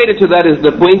 But related to that is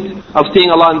the point of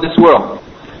seeing Allah in this world.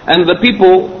 And the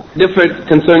people differed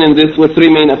concerning this with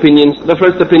three main opinions. The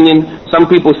first opinion,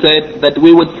 some people said that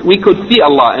we could see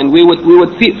Allah, and we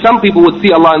would see, some people would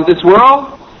see Allah in this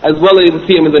world as well as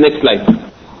see Him in the next life.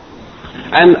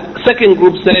 And second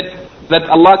group said that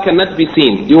Allah cannot be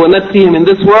seen. You will not see Him in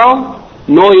this world,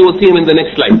 nor you will see Him in the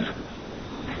next life.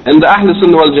 And the Ahlul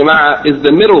Sunnah wal Jama'ah is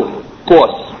the middle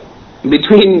course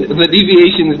between the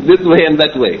deviations this way and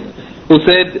that way, who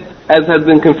said, as has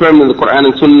been confirmed in the Quran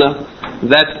and Sunnah,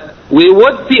 that we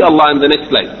would see Allah in the next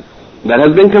life. That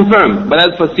has been confirmed. But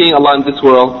as for seeing Allah in this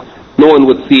world, no one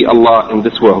would see Allah in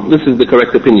this world. This is the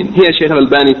correct opinion. Here Shaykh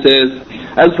Al-Albani says,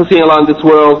 as for seeing Allah in this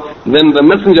world, then the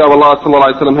Messenger of Allah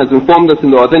ﷺ has informed us in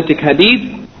the authentic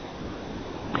hadith,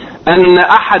 أن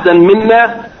أحدا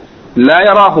منا لا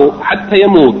يراه حتى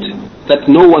يموت, that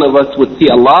no one of us would see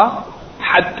Allah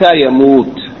حتى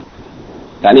يموت,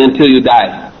 until you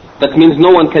die. That means no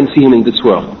one can see Him in this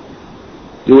world.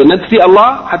 You will not see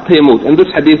Allah حتى يموت. And this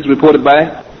hadith is reported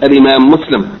by Imam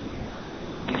Muslim.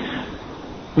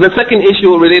 The second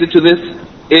issue related to this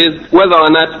is whether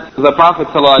or not the Prophet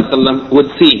ﷺ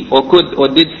would see or could or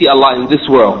did see Allah in this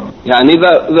world. The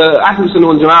Ahlul Sunnah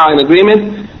wal Jama'ah in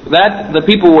agreement that the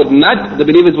people would not, the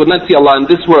believers would not see Allah in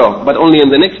this world, but only in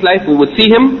the next life we would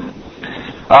see Him.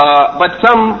 But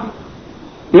some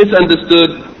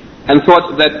misunderstood and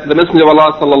thought that the Messenger of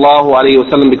Allah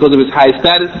ﷺ, because of his high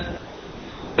status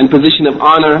and position of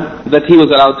honor, that he was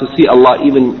allowed to see Allah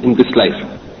even in this life.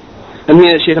 And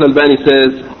here Shaykh Al-Albani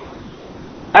says,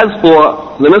 as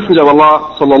for the Messenger of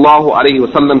Allah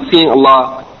ﷺ seeing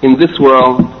Allah in this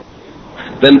world,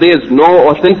 then there is no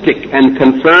authentic and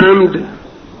confirmed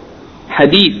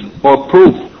hadith or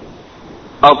proof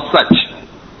of such.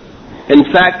 In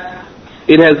fact,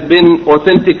 it has been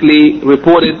authentically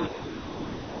reported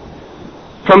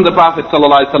from the Prophet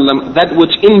ﷺ that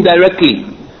which indirectly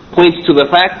points to the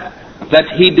fact that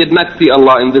he did not see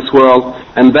Allah in this world,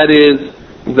 and that is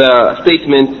the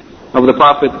statement of the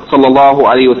Prophet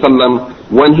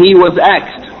ﷺ when he was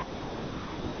asked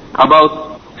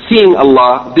about seeing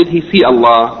Allah, did he see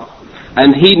Allah,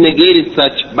 and he negated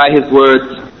such by his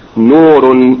words,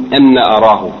 Nurun anna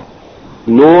arahu.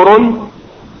 Nurun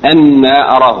anna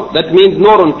arahu. That means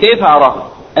Nurun kayfa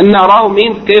arahu. Anna arahu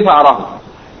means kayfa arahu.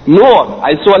 Nur,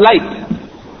 I saw light.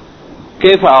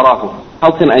 Kayfa arahu.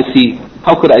 How can I see?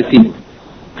 How could I see?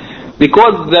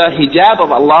 Because the hijab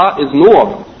of Allah is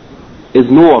nur. Is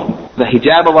nur. The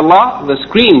hijab of Allah, the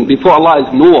screen before Allah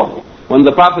is nur. When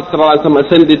the Prophet ﷺ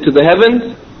ascended to the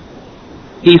heavens,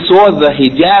 he saw the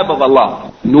hijab of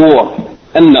Allah. Nur.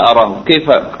 Anna arahu.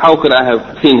 Kayfa. How could I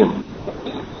have seen him?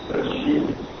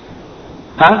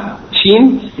 Huh?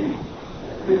 Sheen?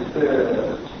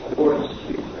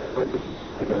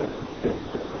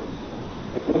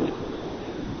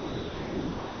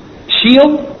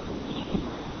 Shield?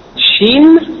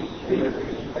 Sheen?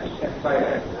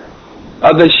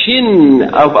 The shin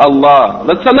of Allah.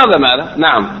 That's another matter.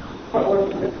 Naam.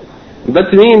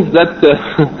 That means that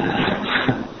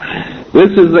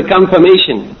this is the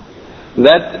confirmation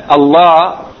that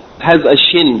Allah has a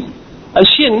shin. A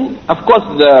shin, of course,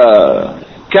 the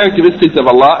characteristics of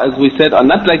Allah, as we said, are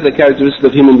not like the characteristics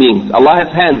of human beings. Allah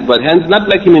has hands, but hands not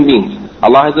like human beings.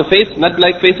 Allah has a face, not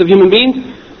like face of human beings.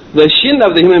 The shin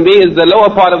of the human being is the lower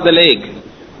part of the leg,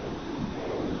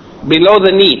 below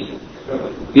the knee.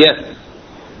 Yes.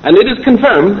 And it is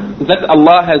confirmed that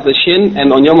Allah has a shin,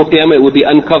 and on Yawm al-Qiyamah it would be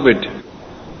uncovered.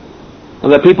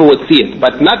 The people would see it,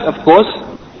 but not, of course,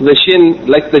 the shin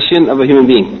like the shin of a human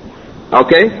being.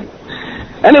 Okay?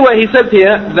 Anyway, he says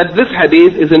here that this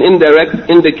hadith is an indirect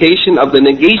indication of the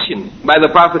negation by the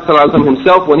Prophet ﷺ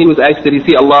himself when he was asked, did he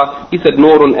see Allah? He said,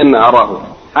 Nurun anna arahu.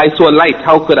 I saw light,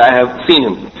 how could I have seen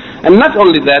him? And not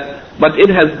only that, but it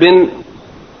has been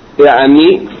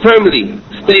firmly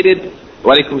stated,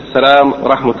 wa alaikum assalam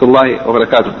wa rahmatullahi wa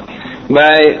barakatuh,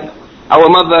 by our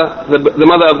mother, the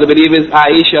mother of the believers,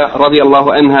 Aisha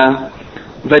radiallahu anha,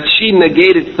 that she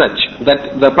negated such,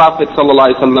 that the Prophet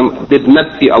ﷺ did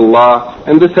not see Allah,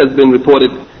 and this has been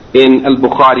reported in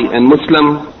Al-Bukhari and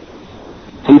Muslim,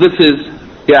 and this is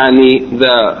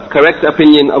the correct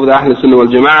opinion of the Ahl Sunnah wal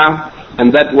Jama'ah,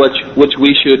 and that which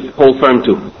we should hold firm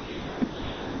to.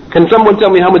 Can someone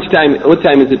tell me what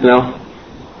time is it now?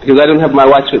 Because I don't have my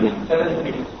watch with me.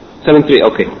 7:03,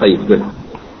 okay, good.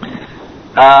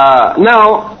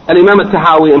 Now, Al-Imam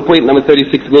al-Tahawi in point number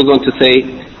 36 goes on to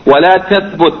say, ولا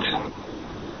تثبت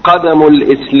قدم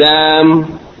الإسلام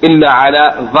إلا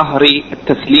على ظهر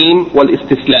التسليم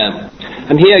والاستسلام.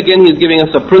 And here again he is giving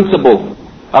us a principle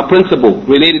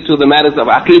related to the matters of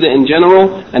Aqidah in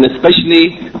general, and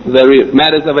especially the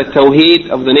matters of Tawheed,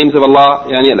 of the names of Allah,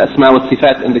 يعني الأسماء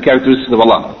والصفات, and the characteristics of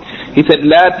Allah. He said,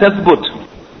 لا تثبت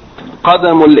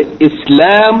قدم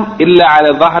الإسلام إلا على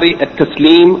ظهر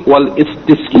التسليم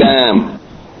والاستسلام.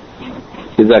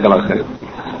 جزاك الله خير.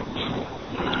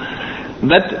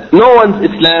 That no one's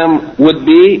Islam would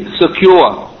be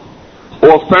secure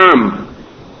or firm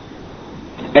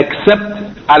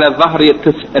except على ظهر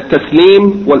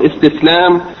التسليم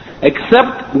والاستسلام,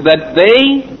 except that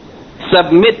they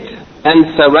submit and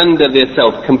surrender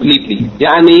themselves completely.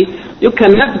 يعني you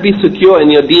cannot be secure in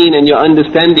your deen and your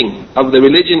understanding of the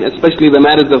religion, especially the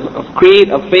matters of creed,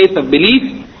 of faith, of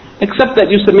belief, except that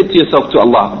you submit to yourself to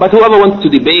Allah. But whoever wants to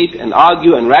debate and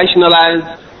argue and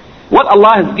rationalize, what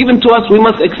Allah has given to us, we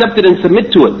must accept it and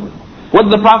submit to it. What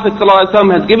the Prophet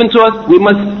ﷺ has given to us, we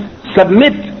must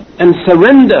submit and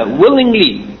surrender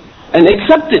willingly and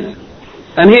accept it.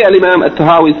 And here Imam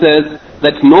al-Tahawi says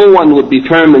that no one would be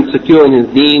firm and secure in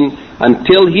his deen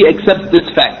until he accepts this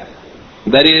fact.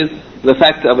 That is, the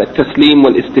fact of at-taslim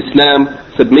wal-istislam,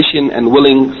 submission and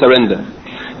willing surrender.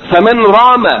 فَمَنْ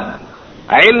رَامَ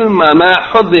عِلْمَ مَا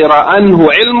حُذِرَ عَنْهُ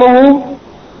عِلْمُهُ.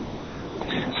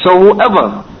 So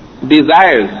whoever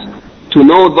desires to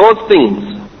know those things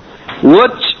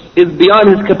which is beyond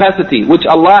his capacity, which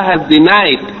Allah has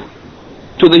denied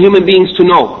to the human beings to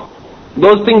know,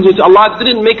 those things which Allah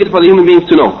didn't make it for the human beings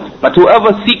to know, but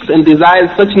whoever seeks and desires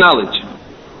such knowledge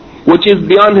which is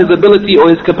beyond his ability or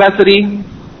his capacity,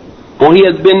 or he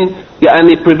has been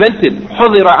prevented,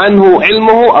 حُذِرَ عَنْهُ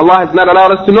عِلْمُهُ, Allah has not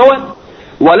allowed us to know it,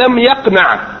 وَلَمْ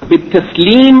يَقْنَعْ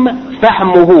بِالتَّسْلِيمِ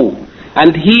فَحْمُهُ,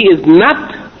 and he is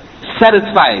not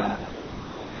satisfied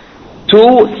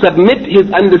to submit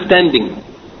his understanding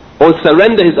or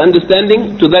surrender his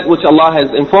understanding to that which Allah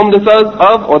has informed us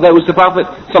of, or that which the Prophet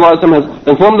ﷺ has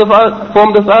informed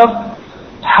us of,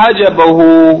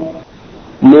 حَجَبَهُ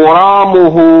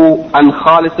مرامه عن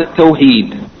خالص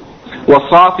التوحيد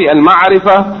وصافي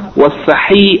المعرفة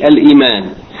والصحيح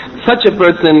الإيمان. Such a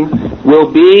person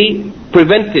will be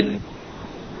prevented.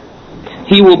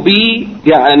 He will be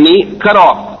cut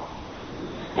off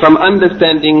from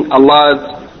understanding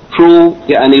Allah's true,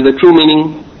 the true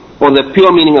meaning or the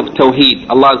pure meaning of Tawheed,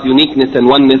 Allah's uniqueness and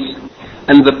oneness,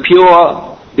 and the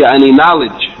pure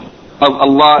knowledge of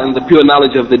Allah and the pure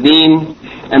knowledge of the Deen,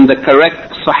 and the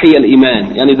correct Sahih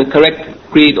al-Iman, the correct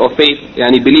creed or faith,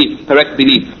 belief, correct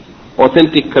belief,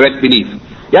 authentic correct belief.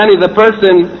 The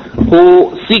person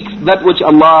who seeks that which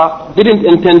Allah didn't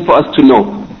intend for us to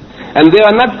know, and they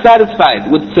are not satisfied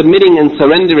with submitting and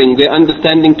surrendering their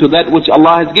understanding to that which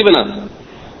Allah has given us,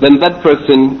 then that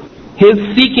person, his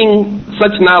seeking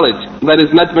such knowledge that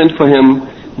is not meant for him,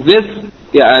 this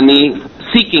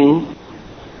seeking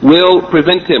will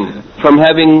prevent him from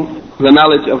having the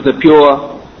knowledge of the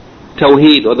pure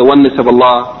Tawheed or the oneness of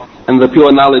Allah, and the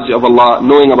pure knowledge of Allah,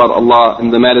 knowing about Allah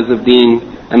and the matters of Deen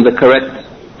and the correct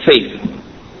faith.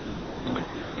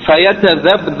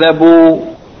 فَيَتَذَبْذَبُ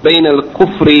بَيْنَ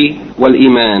الْكُفْرِ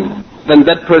وَالْإِيمَانِ. Then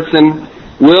that person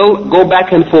will go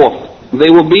back and forth. They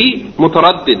will be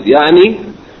mutaraddid,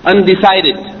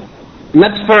 undecided,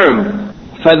 not firm.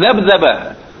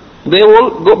 فَذَبْذَبَ. They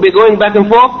will be going back and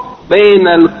forth بَيْنَ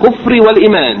الْكُفْرِ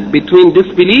وَالْإِيمَانِ, between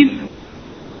disbelief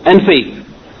and faith.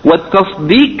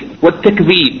 وَالتَّصْدِيقِ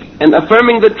وَالتَّكْذِيبِ, and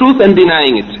affirming the truth and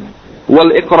denying it.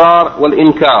 وَالْإِقْرَارِ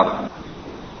وَالْإِنْكَارِ.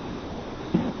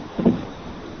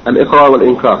 Al-Iqrar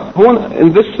wal-Inkar.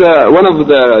 In this, one of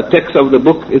the texts of the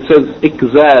book, it says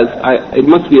Ikzaz. It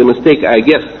must be a mistake, I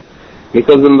guess,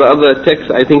 because in the other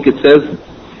text, I think it says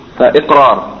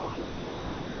Iqrar.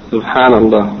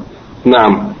 Subhanallah.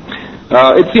 Naam.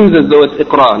 It seems as though it's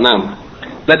Iqrar. Naam.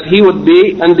 That he would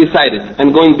be undecided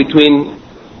and going between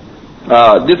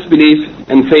disbelief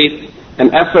and faith,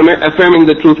 and affirming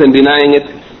the truth and denying it,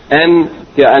 and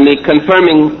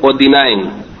confirming or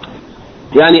denying.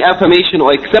 Affirmation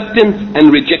or acceptance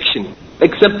and rejection.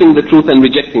 Accepting the truth and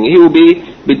rejecting. He will be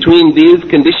between these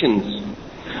conditions.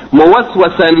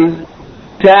 Muwaswasan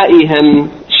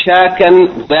ta'ihan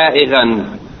shakan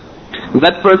da'igan.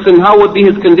 That person, how would be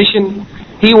his condition?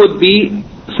 He would be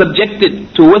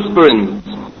subjected to whisperings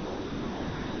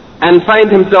and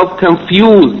find himself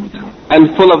confused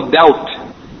and full of doubt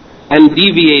and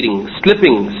deviating,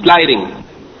 slipping, sliding.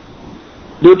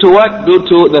 Due to what? Due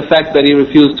to the fact that he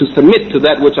refused to submit to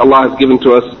that which Allah has given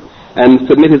to us, and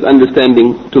submit his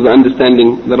understanding to the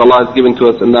understanding that Allah has given to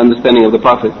us and the understanding of the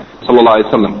Prophet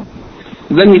ﷺ.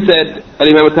 Then he said,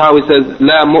 Al-Imam al-Tahawi says,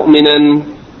 لا مؤمنا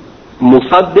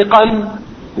مصدقا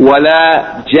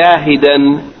ولا جاهدا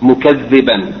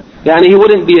مكذبا. He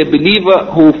wouldn't be a believer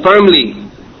who firmly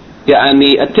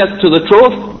attests to the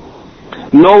truth,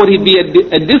 nor would he be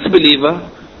a disbeliever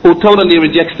who totally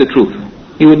rejects the truth.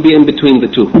 He would be in between the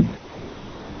two.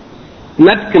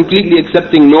 Not completely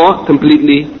accepting nor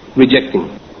completely rejecting.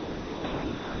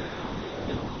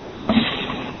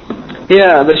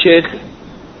 Here the Shaykh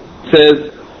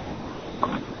says,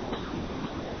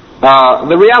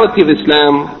 the reality of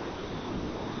Islam,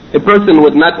 a person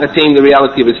would not attain the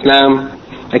reality of Islam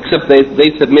except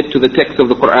they submit to the text of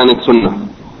the Quran and Sunnah,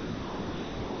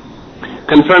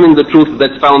 confirming the truth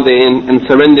that's found therein and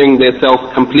surrendering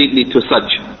themselves completely to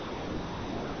such.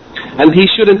 And he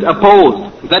shouldn't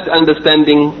oppose that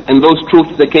understanding and those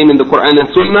truths that came in the Quran and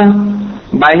Sunnah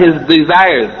by his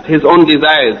desires, his own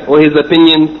desires, or his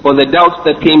opinions, or the doubts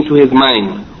that came to his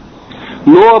mind,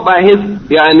 nor by his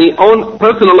own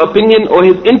personal opinion or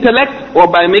his intellect, or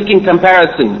by making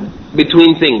comparison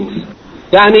between things.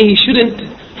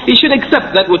 He should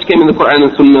accept that which came in the Quran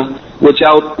and Sunnah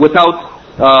without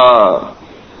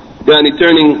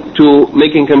turning to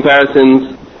making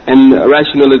comparisons and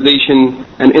rationalization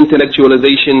and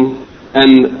intellectualization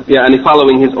and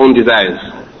following his own desires.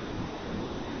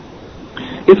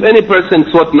 If any person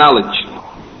sought knowledge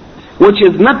which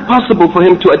is not possible for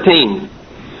him to attain,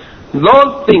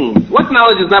 those things, what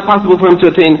knowledge is not possible for him to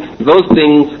attain? Those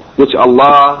things which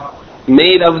Allah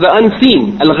made of the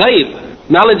unseen, al-ghayb,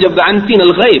 knowledge of the unseen,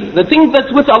 al-ghayb, the things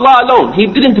that's with Allah alone. He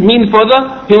didn't mean for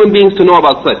the human beings to know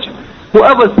about such.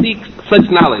 Whoever seeks such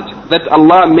knowledge, that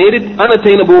Allah made it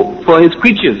unattainable for His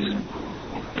creatures,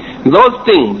 those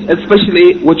things,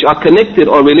 especially which are connected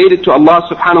or related to Allah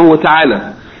subhanahu wa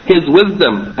ta'ala, His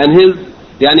wisdom and His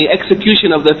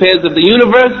execution of the affairs of the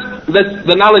universe, that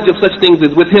the knowledge of such things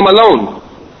is with Him alone.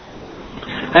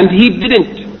 And he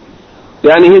didn't,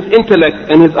 his intellect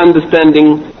and his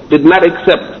understanding did not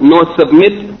accept nor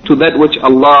submit to that which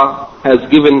Allah has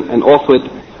given and offered,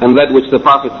 and that which the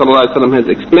Prophet ﷺ has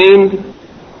explained.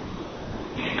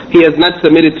 He has not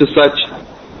submitted to such,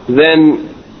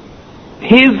 then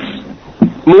his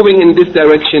moving in this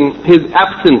direction, his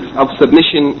absence of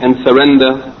submission and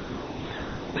surrender,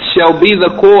 shall be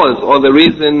the cause or the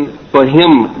reason for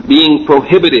him being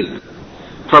prohibited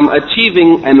from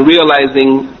achieving and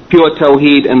realizing pure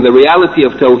Tawheed and the reality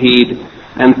of Tawheed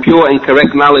and pure and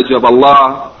correct knowledge of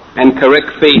Allah and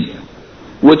correct faith,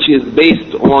 which is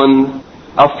based on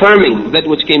affirming that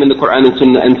which came in the Quran and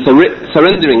Sunnah and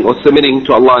surrendering or submitting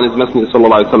to Allah and His Messenger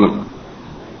sallallahu alaihi wasallam,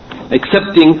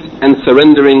 accepting and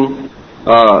surrendering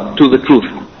to the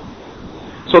truth.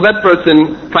 So that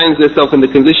person finds himself in the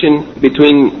condition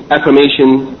between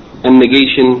affirmation and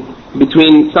negation,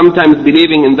 between sometimes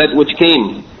believing in that which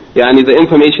came, the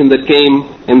information that came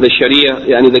in the Sharia,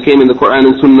 that came in the Quran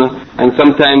and Sunnah, and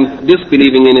sometimes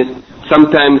disbelieving in it,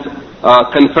 sometimes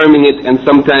confirming it, and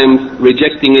sometimes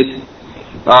rejecting it,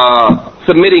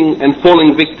 submitting and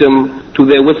falling victim to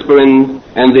their whispering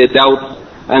and their doubts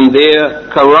and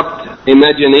their corrupt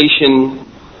imagination.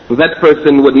 That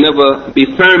person would never be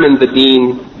firm in the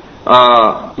deen.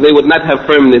 They would not have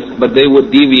firmness, but they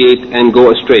would deviate and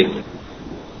go astray.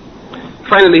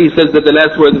 Finally, he says that the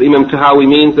last word of Imam Tahawi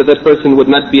means that that person would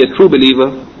not be a true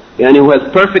believer, who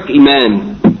has perfect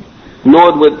iman,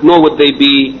 nor would they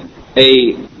be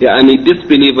a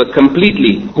disbeliever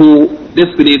completely, who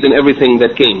disbelieved in everything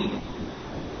that came.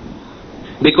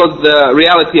 Because the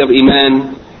reality of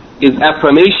iman is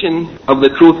affirmation of the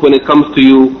truth when it comes to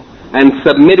you, and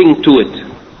submitting to it,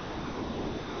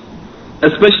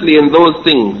 especially in those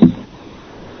things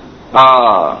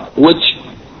which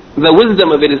the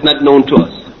wisdom of it is not known to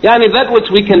us. That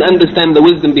which we can understand the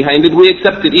wisdom behind it, we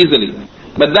accept it easily.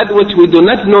 But that which we do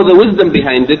not know the wisdom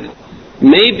behind it,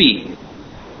 maybe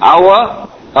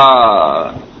our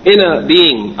inner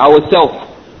being, ourself,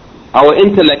 our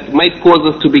intellect might cause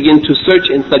us to begin to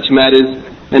search in such matters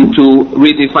and to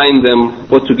redefine them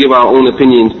or to give our own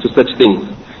opinions to such things.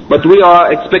 But we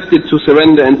are expected to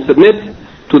surrender and submit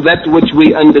to that which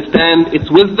we understand its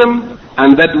wisdom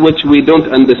and that which we don't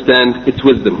understand its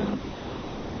wisdom.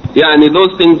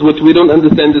 Those things which we don't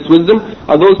understand its wisdom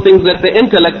are those things that the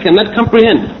intellect cannot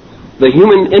comprehend. The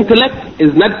human intellect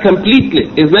is not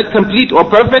complete or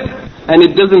perfect, and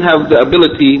it doesn't have the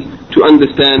ability to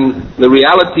understand the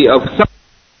reality of some.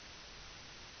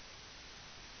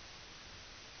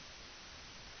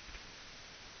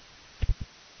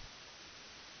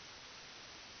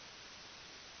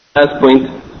 Last point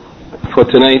for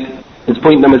tonight is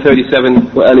point number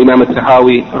 37, where Imam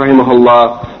al-Tahawi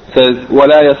rahimahullah says,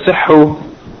 وَلَا يَصِحُّ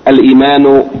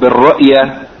الْإِيمَانُ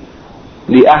بِالرَّؤْيَةِ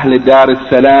لِأَهْلِ دَارِ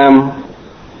السَّلَامِ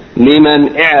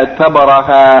لِمَنْ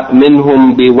اعْتَبَرَهَا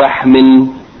مِنْهُمْ بِوَهْمٍ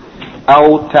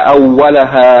أَوْ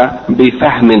تَأَوَّلَهَا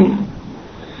بِفَهْمٍ.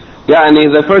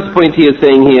 The first point he is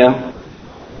saying here,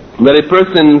 that a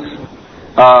person's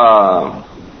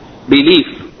belief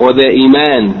or their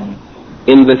iman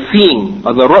in the seeing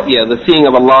of the ru'ya, the seeing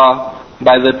of Allah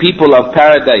by the people of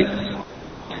paradise,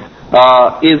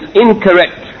 is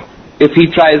incorrect if he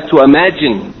tries to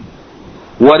imagine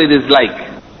what it is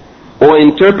like or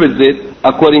interprets it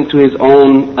according to his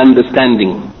own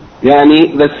understanding.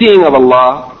 The seeing of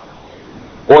Allah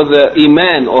or the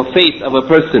iman or faith of a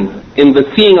person in the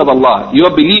seeing of Allah, your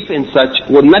belief in such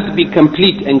would not be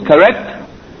complete and correct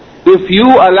if you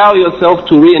allow yourself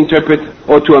to reinterpret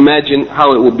or to imagine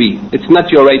how it will be. It's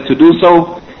not your right to do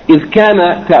so. إذ كان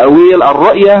تأويل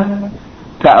الرؤية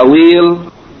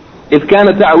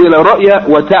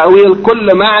وتأويل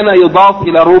كل معنى يضاف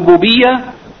إلى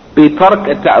الربوبية بترك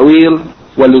التأويل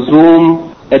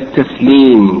ولزوم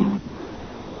التسليم.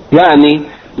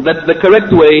 That's the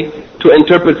correct way to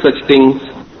interpret such things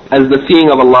as the seeing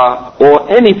of Allah or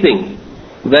anything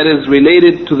that is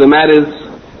related to the matters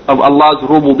of Allah's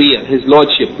rububiyyah, His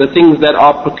Lordship, the things that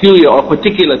are peculiar or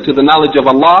particular to the knowledge of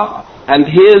Allah and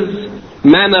His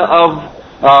manner of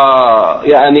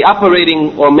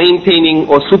operating or maintaining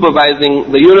or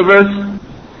supervising the universe.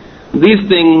 These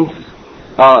things,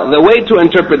 the way to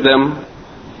interpret them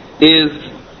is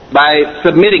by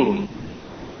submitting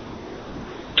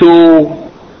to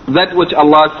that which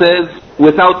Allah says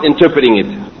without interpreting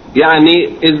it.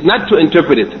 Is not to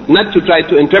interpret it, not to try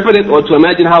to interpret it or to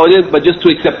imagine how it is, but just to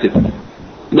accept it.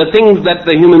 The things that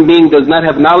the human being does not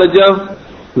have knowledge of,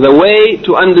 the way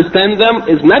to understand them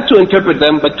is not to interpret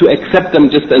them, but to accept them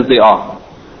just as they are.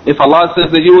 If Allah says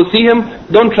that you will see Him,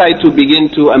 don't try to begin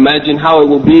to imagine how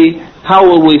it will be, how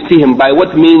will we see Him, by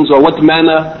what means or what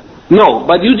manner. No,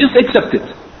 but you just accept it.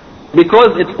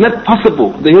 Because it's not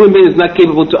possible. The human being is not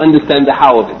capable to understand the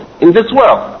how of it in this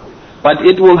world. But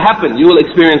it will happen. You will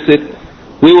experience it.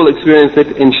 We will experience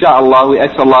it, inshaAllah. We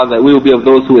ask Allah that we will be of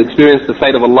those who experience the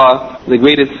sight of Allah, the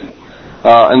greatest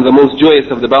and the most joyous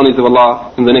of the bounties of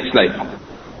Allah in the next life.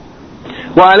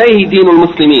 وَعَلَيْهِ دِينُ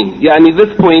الْمُسْلِمِينَ. يعني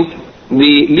this point,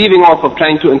 the leaving off of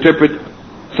trying to interpret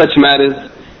such matters,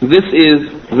 this is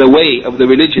the way of the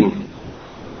religion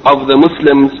of the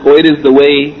Muslims, or it is the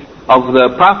way of the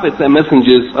prophets and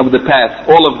messengers of the past,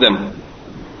 all of them.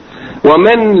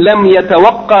 وَمَنْ لَمْ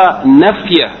يَتَوَقَّى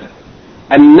نَفْيَ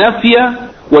النَّفْيَ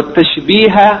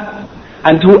وَالتَّشْبِيهَ.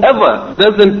 And whoever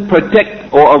doesn't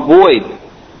protect or avoid,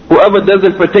 whoever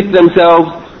doesn't protect themselves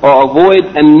or avoid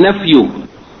النَّفْيُ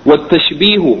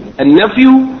وَالتَّشْبِيهُ.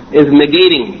 النَّفْيُ is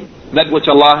negating that which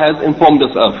Allah has informed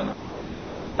us of,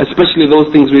 especially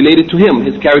those things related to Him,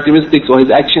 His characteristics or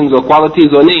His actions or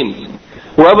qualities or names.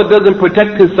 Whoever doesn't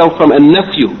protect himself from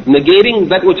النَّفْيُ, negating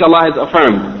that which Allah has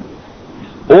affirmed,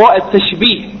 or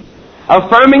التشبيه,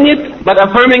 affirming it, but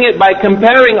affirming it by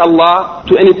comparing Allah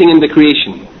to anything in the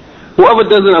creation. Whoever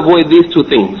doesn't avoid these two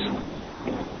things,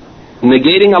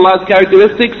 negating Allah's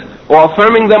characteristics or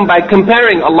affirming them by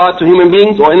comparing Allah to human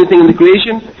beings or anything in the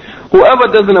creation, whoever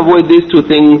doesn't avoid these two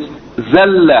things,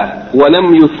 زَلَّ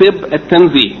وَلَمْ يُثِبْ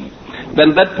التَّنْزِيهِ,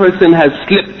 then that person has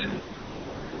slipped,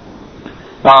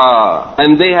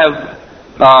 and they have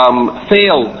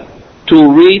failed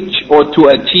to reach or to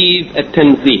achieve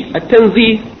at-tanzih.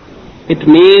 At-tanzih, it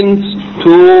means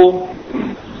to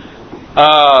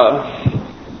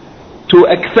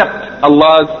accept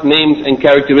Allah's names and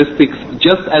characteristics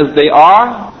just as they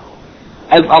are,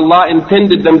 as Allah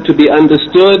intended them to be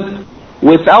understood,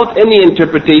 without any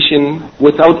interpretation,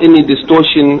 without any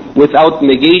distortion, without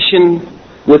negation,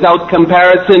 without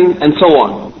comparison, and so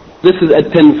on. This is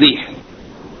at-tanzih.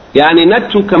 Yani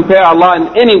not to compare Allah in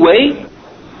any way,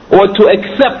 or to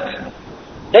accept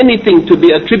anything to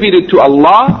be attributed to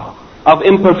Allah of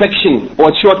imperfection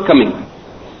or shortcoming.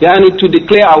 Yani to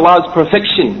declare Allah's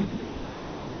perfection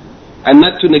and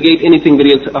not to negate anything that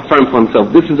He has affirmed for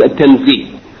Himself. This is a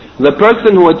tanzih. The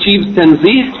person who achieves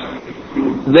tanzih,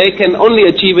 they can only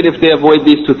achieve it if they avoid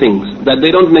these two things. That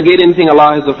they don't negate anything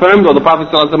Allah has affirmed or the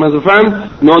Prophet ﷺ has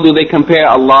affirmed, nor do they compare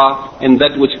Allah and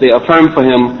that which they affirm for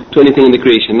Him to anything in the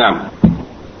creation. Now,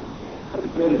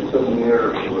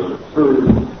 somewhere where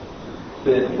Peter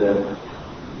said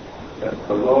that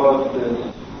the Lord says,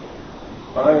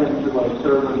 I am to my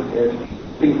servant as he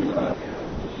thinks I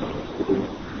am.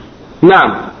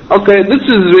 now, okay, this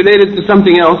is related to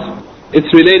something else.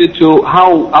 It's related to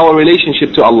how our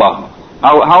relationship to Allah.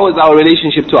 How is our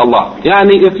relationship to Allah?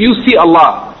 Yani, if you see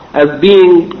Allah as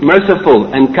being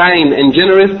merciful and kind and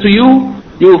generous to you,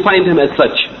 you will find Him as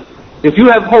such. If you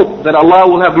have hope that Allah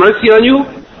will have mercy on you,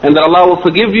 and that Allah will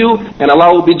forgive you, and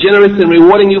Allah will be generous in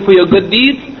rewarding you for your good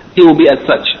deeds, He will be as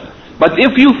such. But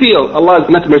if you feel Allah is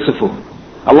not merciful,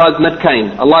 Allah is not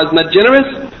kind, Allah is not generous,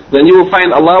 then you will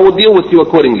find Allah will deal with you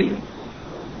accordingly.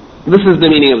 This is the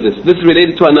meaning of this. This is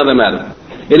related to another matter.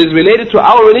 It is related to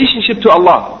our relationship to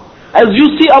Allah. As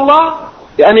you see Allah,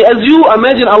 and as you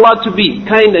imagine Allah to be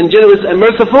kind and generous and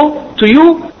merciful to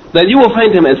you, then you will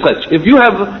find Him as such. If you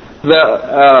have the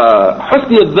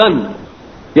husn al-dhan,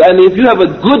 and if you have a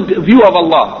good view of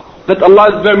Allah, that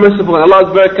Allah is very merciful and Allah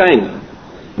is very kind,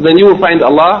 then you will find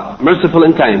Allah merciful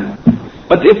and kind.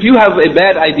 But if you have a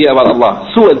bad idea about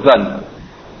Allah, su' al-dhan,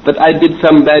 that I did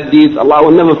some bad deeds, Allah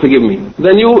will never forgive me,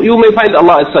 then you may find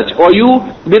Allah as such. Or you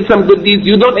did some good deeds,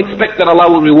 you don't expect that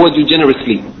Allah will reward you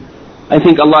generously. I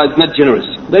think Allah is not generous.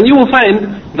 Then you will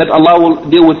find that Allah will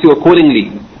deal with you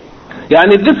accordingly.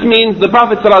 And this means the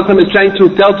Prophet ﷺ is trying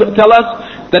to tell us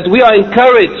that we are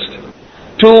encouraged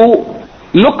to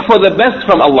look for the best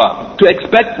from Allah, to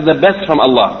expect the best from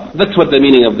Allah. That's what the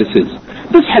meaning of this is.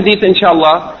 This hadith,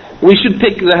 inshallah, we should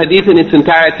take the hadith in its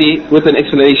entirety with an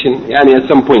explanation at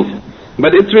some point.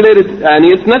 But it's related, and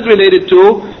it's not related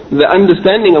to the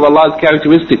understanding of Allah's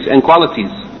characteristics and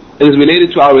qualities. It is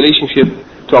related to our relationship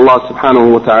to Allah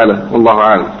subhanahu wa ta'ala. Wallahu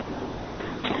a'lam.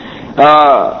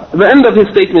 The end of his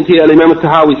statement here, Imam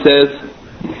al-Tahawi says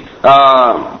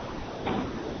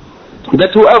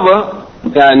that whoever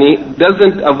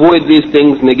doesn't avoid these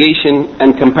things, negation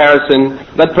and comparison,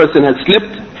 that person has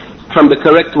slipped from the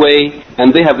correct way,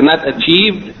 and they have not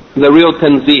achieved the real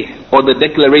tanzih, or the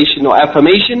declaration or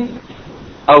affirmation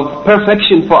of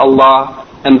perfection for Allah,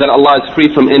 and that Allah is free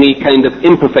from any kind of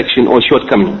imperfection or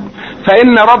shortcoming.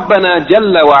 فإن ربنا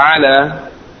جل وعلا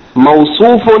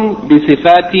موصوف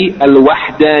بصفات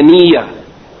الوحدانية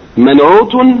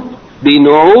منعوت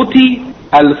بنعوت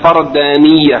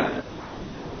الفردانية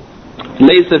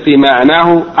ليس في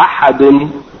معناه أحد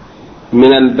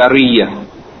من البرية.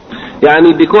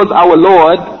 Because our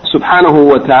Lord subhanahu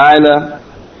wa ta'ala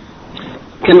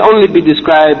can only be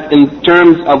described in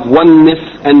terms of oneness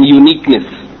and uniqueness.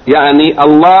 Yani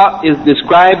Allah is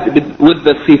described with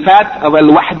the sifat of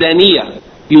al-wahdaniyah,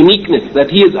 uniqueness, that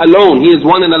He is alone, He is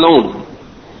one and alone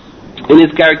in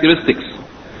His characteristics.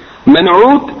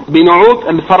 Man'ut binu'ut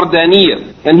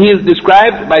al-fardaniyah, and He is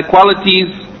described by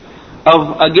qualities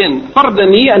of, again,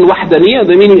 fardaniyah and wahdaniyah,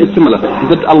 the meaning is similar,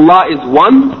 that Allah is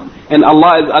one, and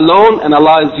Allah is alone, and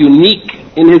Allah is unique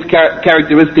in His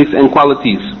characteristics and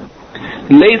qualities.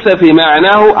 لَيْسَ فِي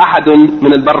مَعْنَاهُ أَحَدٌ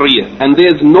مِنَ الْبَرِّيَّةِ, and there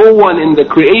is no one in the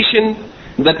creation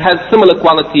that has similar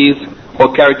qualities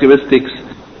or characteristics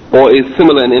or is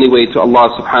similar in any way to Allah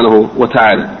subhanahu wa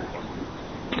ta'ala.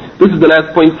 This is the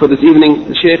last point for this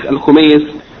evening. Shaykh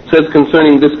Al-Khumayis says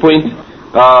concerning this point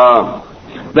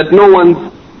that no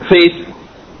one's faith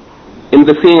in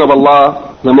the seeing of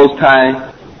Allah the Most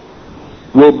High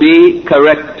will be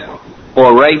correct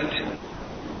or right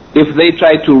if they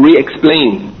try to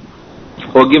re-explain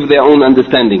or give their own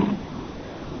understanding,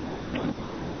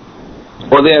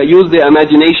 or they use their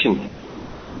imagination,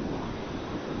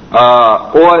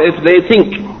 or if they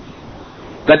think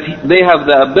that they have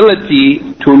the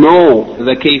ability to know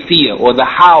the kayfiyah or the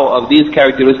how of these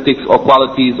characteristics or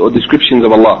qualities or descriptions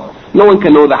of Allah. No one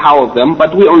can know the how of them,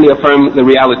 but we only affirm the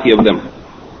reality of them.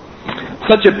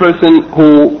 Such a person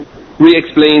who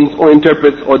re-explains or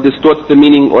interprets or distorts the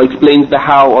meaning or explains the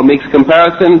how or makes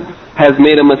comparison has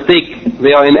made a mistake.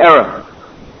 They are in error,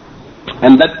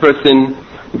 and that person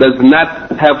does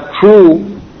not have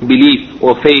true belief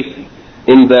or faith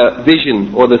in the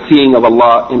vision or the seeing of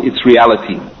Allah in its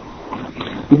reality,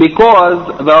 because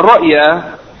the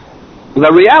ru'ya,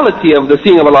 the reality of the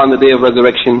seeing of Allah on the day of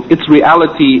resurrection, its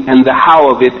reality and the how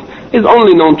of it is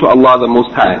only known to Allah the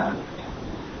Most High.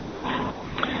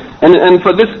 And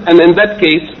for this, and in that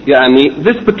case,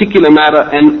 this particular matter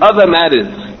and other matters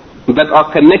that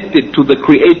are connected to the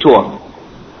Creator,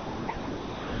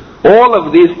 all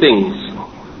of these things,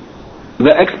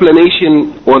 the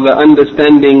explanation or the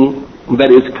understanding that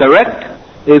is correct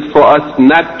is for us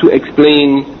not to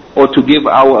explain or to give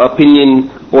our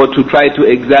opinion or to try to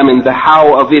examine the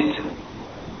how of it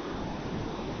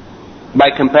by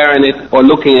comparing it or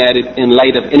looking at it in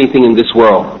light of anything in this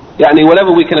world.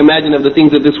 Whatever we can imagine of the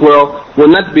things of this world will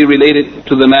not be related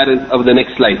to the matters of the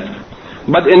next life.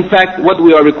 But in fact, what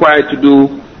we are required to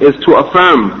do is to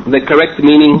affirm the correct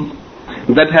meaning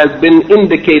that has been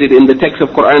indicated in the text of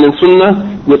Quran and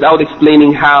Sunnah without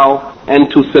explaining how,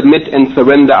 and to submit and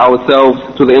surrender ourselves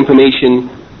to the information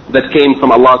that came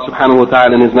from Allah subhanahu wa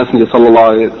ta'ala and His Messenger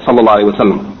sallallahu alaihi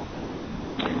wasallam.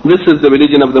 This is the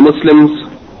religion of the Muslims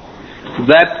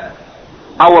that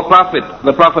our Prophet,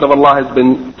 the Prophet of Allah, has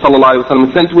been sallallahu alaihi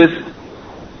wasallam sent with.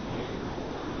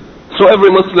 So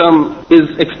every Muslim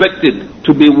is expected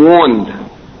to be warned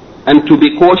and to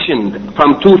be cautioned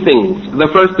from two things. The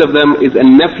first of them is a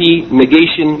nafi,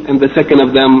 negation, and the second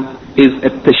of them is a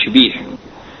tashbih.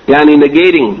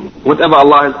 Negating whatever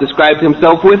Allah has described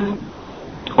Himself with,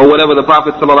 or whatever the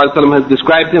Prophet ﷺ has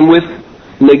described Him with,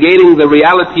 negating the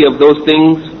reality of those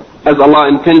things as Allah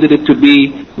intended it to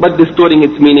be, but distorting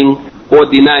its meaning or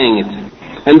denying it.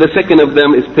 And the second of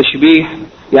them is tashbih,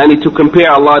 to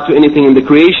compare Allah to anything in the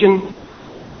creation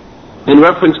in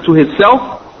reference to His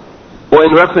self, or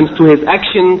in reference to His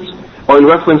actions, or in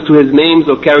reference to His names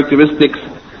or characteristics.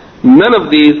 None of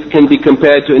these can be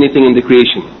compared to anything in the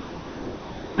creation.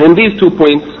 And these 2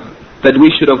 points that we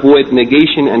should avoid,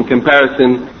 negation and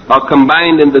comparison, are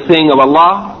combined in the saying of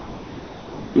Allah.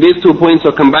 These 2 points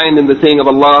are combined in the saying of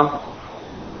Allah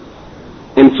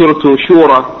in Surah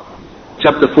Shura,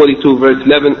 chapter 42, verse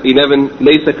 11,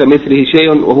 لَيْسَ كَمِثْلِهِ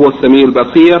شَيْءٌ وَهُوَ السَّمِيعُ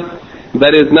الْبَصِيرُ.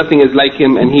 That is, nothing is like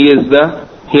Him, and He is the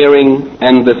hearing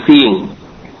and the seeing.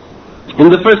 In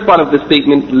the first part of the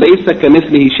statement, لَيْسَ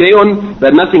كَمِثْلِهِ شَيْءٌ,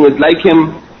 that nothing is like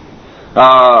Him,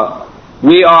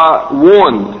 we are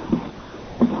warned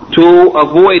to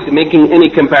avoid making any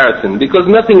comparison, because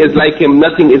nothing is like Him,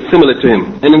 nothing is similar to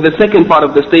Him. And in the second part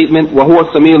of the statement,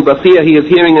 وَهُوَ السَّمِيعُ الْبَصِيرُ, He is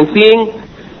hearing and seeing,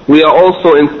 we are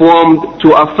also informed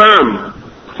to affirm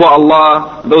for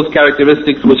Allah those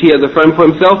characteristics which He has affirmed for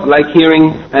Himself, like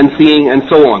hearing and seeing and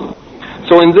so on.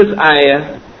 So in this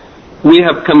ayah, we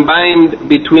have combined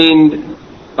between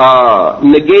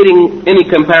negating any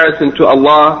comparison to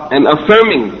Allah and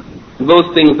affirming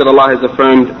those things that Allah has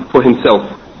affirmed for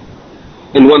Himself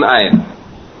in one ayah.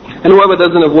 And whoever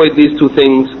doesn't avoid these two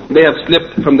things, they have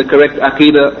slipped from the correct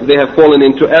aqidah, they have fallen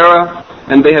into error,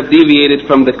 and they have deviated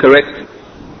from the correct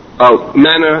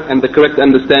manner and the correct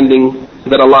understanding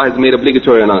that Allah has made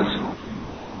obligatory on us.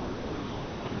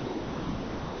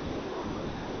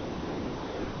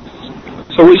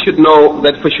 So we should know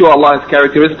that for sure Allah has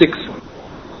characteristics,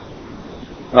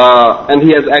 and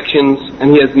He has actions,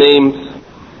 and He has names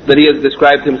that He has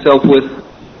described Himself with,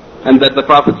 and that the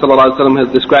Prophet ﷺ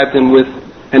has described him with,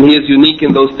 and he is unique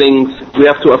in those things, we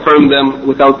have to affirm them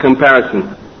without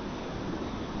comparison.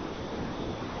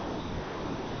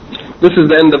 This is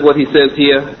the end of what he says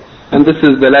here, and this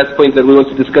is the last point that we want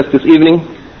to discuss this evening.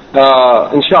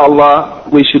 Inshallah,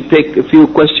 we should take a few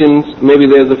questions. Maybe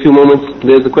there's a few moments.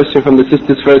 There's a question from the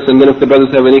sisters first, and then if the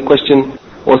brothers have any question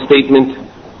or statement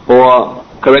or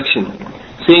correction.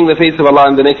 Seeing the face of Allah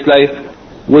in the next life,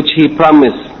 which He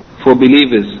promised for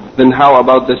believers, then how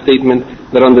about the statement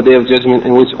that on the Day of Judgment,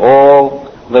 in which all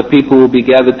the people will be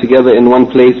gathered together in one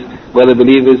place, whether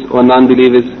believers or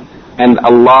non-believers, and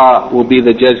Allah will be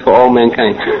the judge for all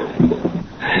mankind?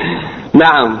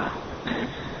 Naam.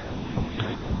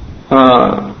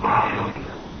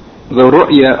 The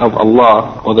ru'ya of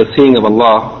Allah, or the seeing of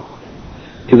Allah,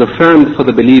 is affirmed for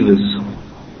the believers,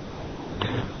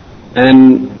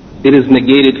 and it is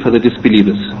negated for the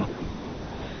disbelievers.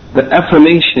 The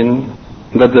affirmation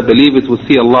that the believers will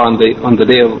see Allah on the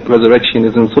day of resurrection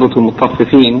is in Surah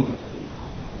Al-Mutaffifin.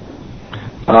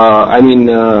 Not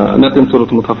in Surah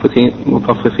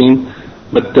Al-Mutaffifin,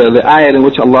 but the ayah in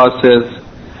which Allah says,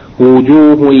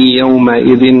 وُجُوهٌ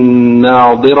يَوْمَئِذٍ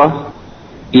نَاظِرَةٌ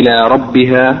إِلَى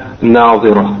رَبِّهَا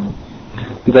نَاظِرَةٌ.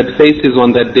 That faces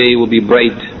on that day will be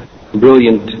bright,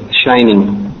 brilliant,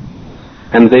 shining,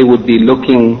 and they would be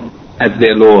looking at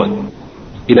their Lord.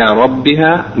 إِلَى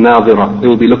رَبِّهَا نَاظِرَةٌ. They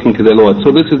will be looking to their Lord.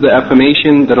 So this is the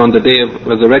affirmation that on the day of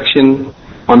resurrection,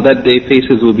 on that day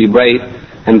faces will be bright,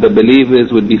 and the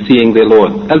believers would be seeing their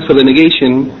Lord. As for the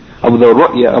negation of the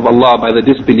ru'ya of Allah by the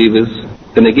disbelievers,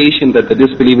 the negation that the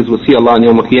disbelievers will see Allah on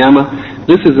Yawm al-Qiyamah,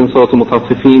 this is in Surah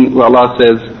Al-Mutaffifin, where Allah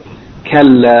says,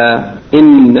 كَلَّا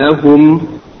إِنَّهُمْ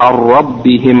عَنْ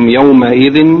رَبِّهِمْ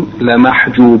يَوْمَئِذٍ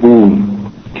لَمَحْجُوبُونَ.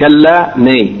 كَلَّا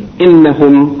nay,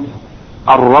 إِنَّهُمْ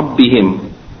عَنْ رَبِّهِمْ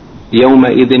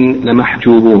يَوْمَئِذٍ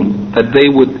لَمَحْجُوبُونَ. That they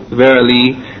would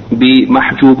verily be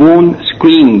mahjubun,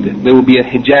 screened. There will be a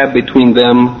hijab between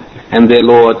them and their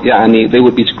Lord. They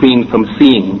would be screened from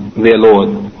seeing their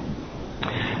Lord.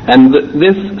 And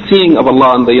this seeing of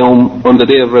Allah on the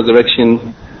day of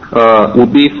resurrection will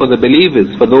be for the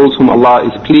believers, for those whom Allah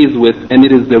is pleased with, and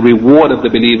it is the reward of the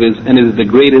believers, and it is the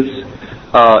greatest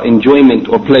enjoyment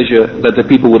or pleasure that the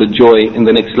people would enjoy in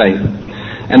the next life.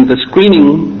 And the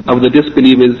screening of the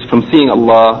disbelievers from seeing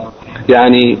Allah,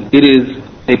 it is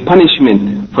a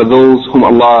punishment for those whom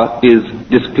Allah is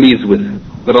displeased with,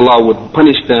 that Allah would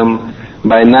punish them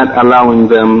by not allowing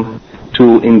them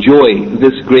to enjoy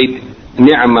this great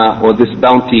ni'mah or this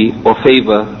bounty or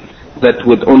favor that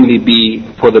would only be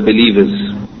for the believers.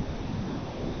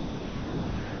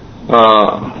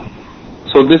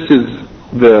 So this is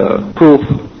the proof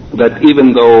that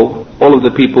even though all of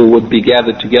the people would be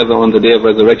gathered together on the day of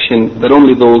resurrection, that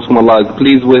only those whom Allah is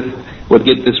pleased with would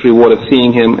get this reward of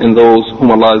seeing Him, and those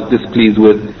whom Allah is displeased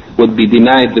with would be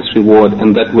denied this reward,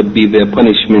 and that would be their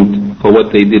punishment for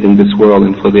what they did in this world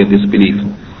and for their disbelief.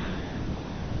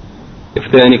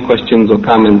 If there are any questions or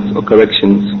comments or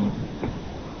corrections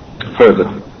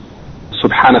further.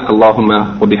 سبحانك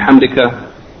اللهم وبحمدك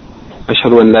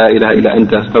أشهد أن لا إله إلا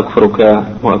أنت أستغفرك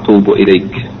وأتوب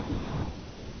إليك.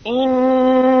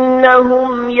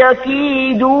 إنهم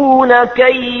يكيدون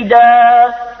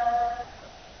كيدا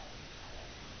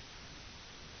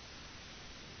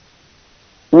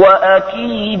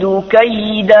وأكيد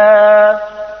كيدا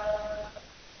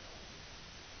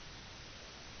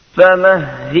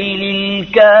فمهل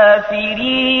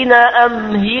الكافرين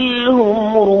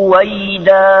أمهلهم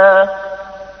رويدا.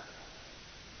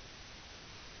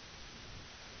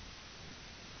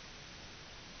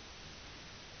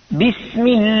 بسم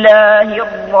الله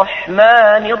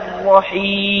الرحمن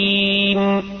الرحيم.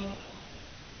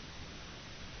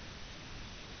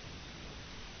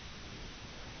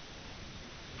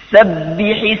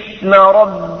 سبح اسم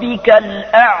ربك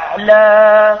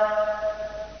الأعلى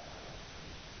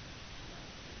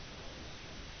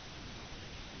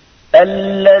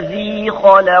الذي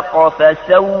خلق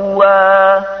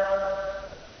فسوى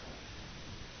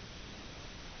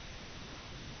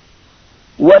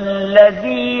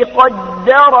والذي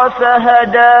قدر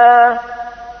فهدى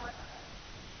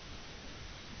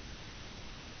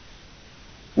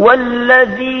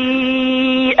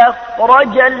والذي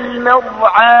أخرج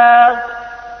المرعى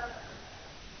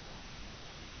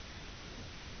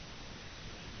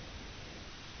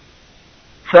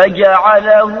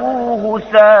فجعله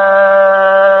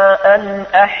غثاء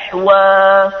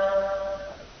أحوى.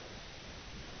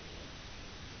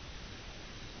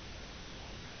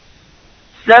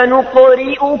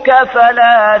 سنقرئك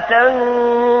فلا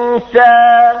تنسى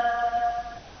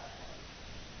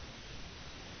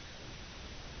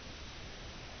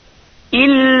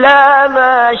إلا إلا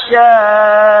ما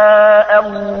شاء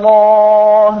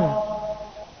الله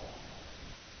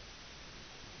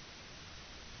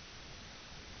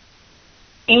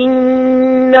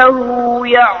إنه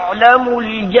يعلم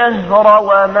الجهر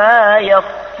وما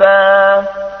يخفى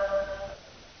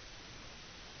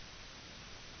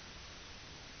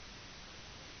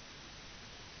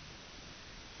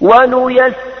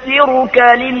ونيسرك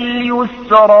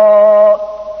لليسرى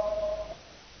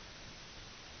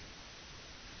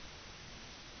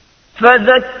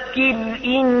فذكر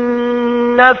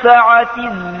إن نفعت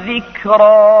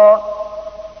الذكرى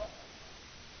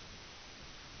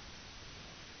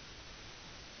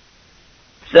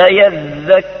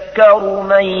سيذكر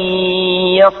من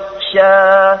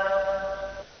يخشى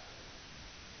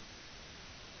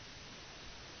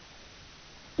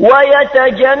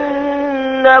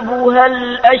ويتجنبها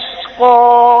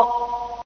الأشقى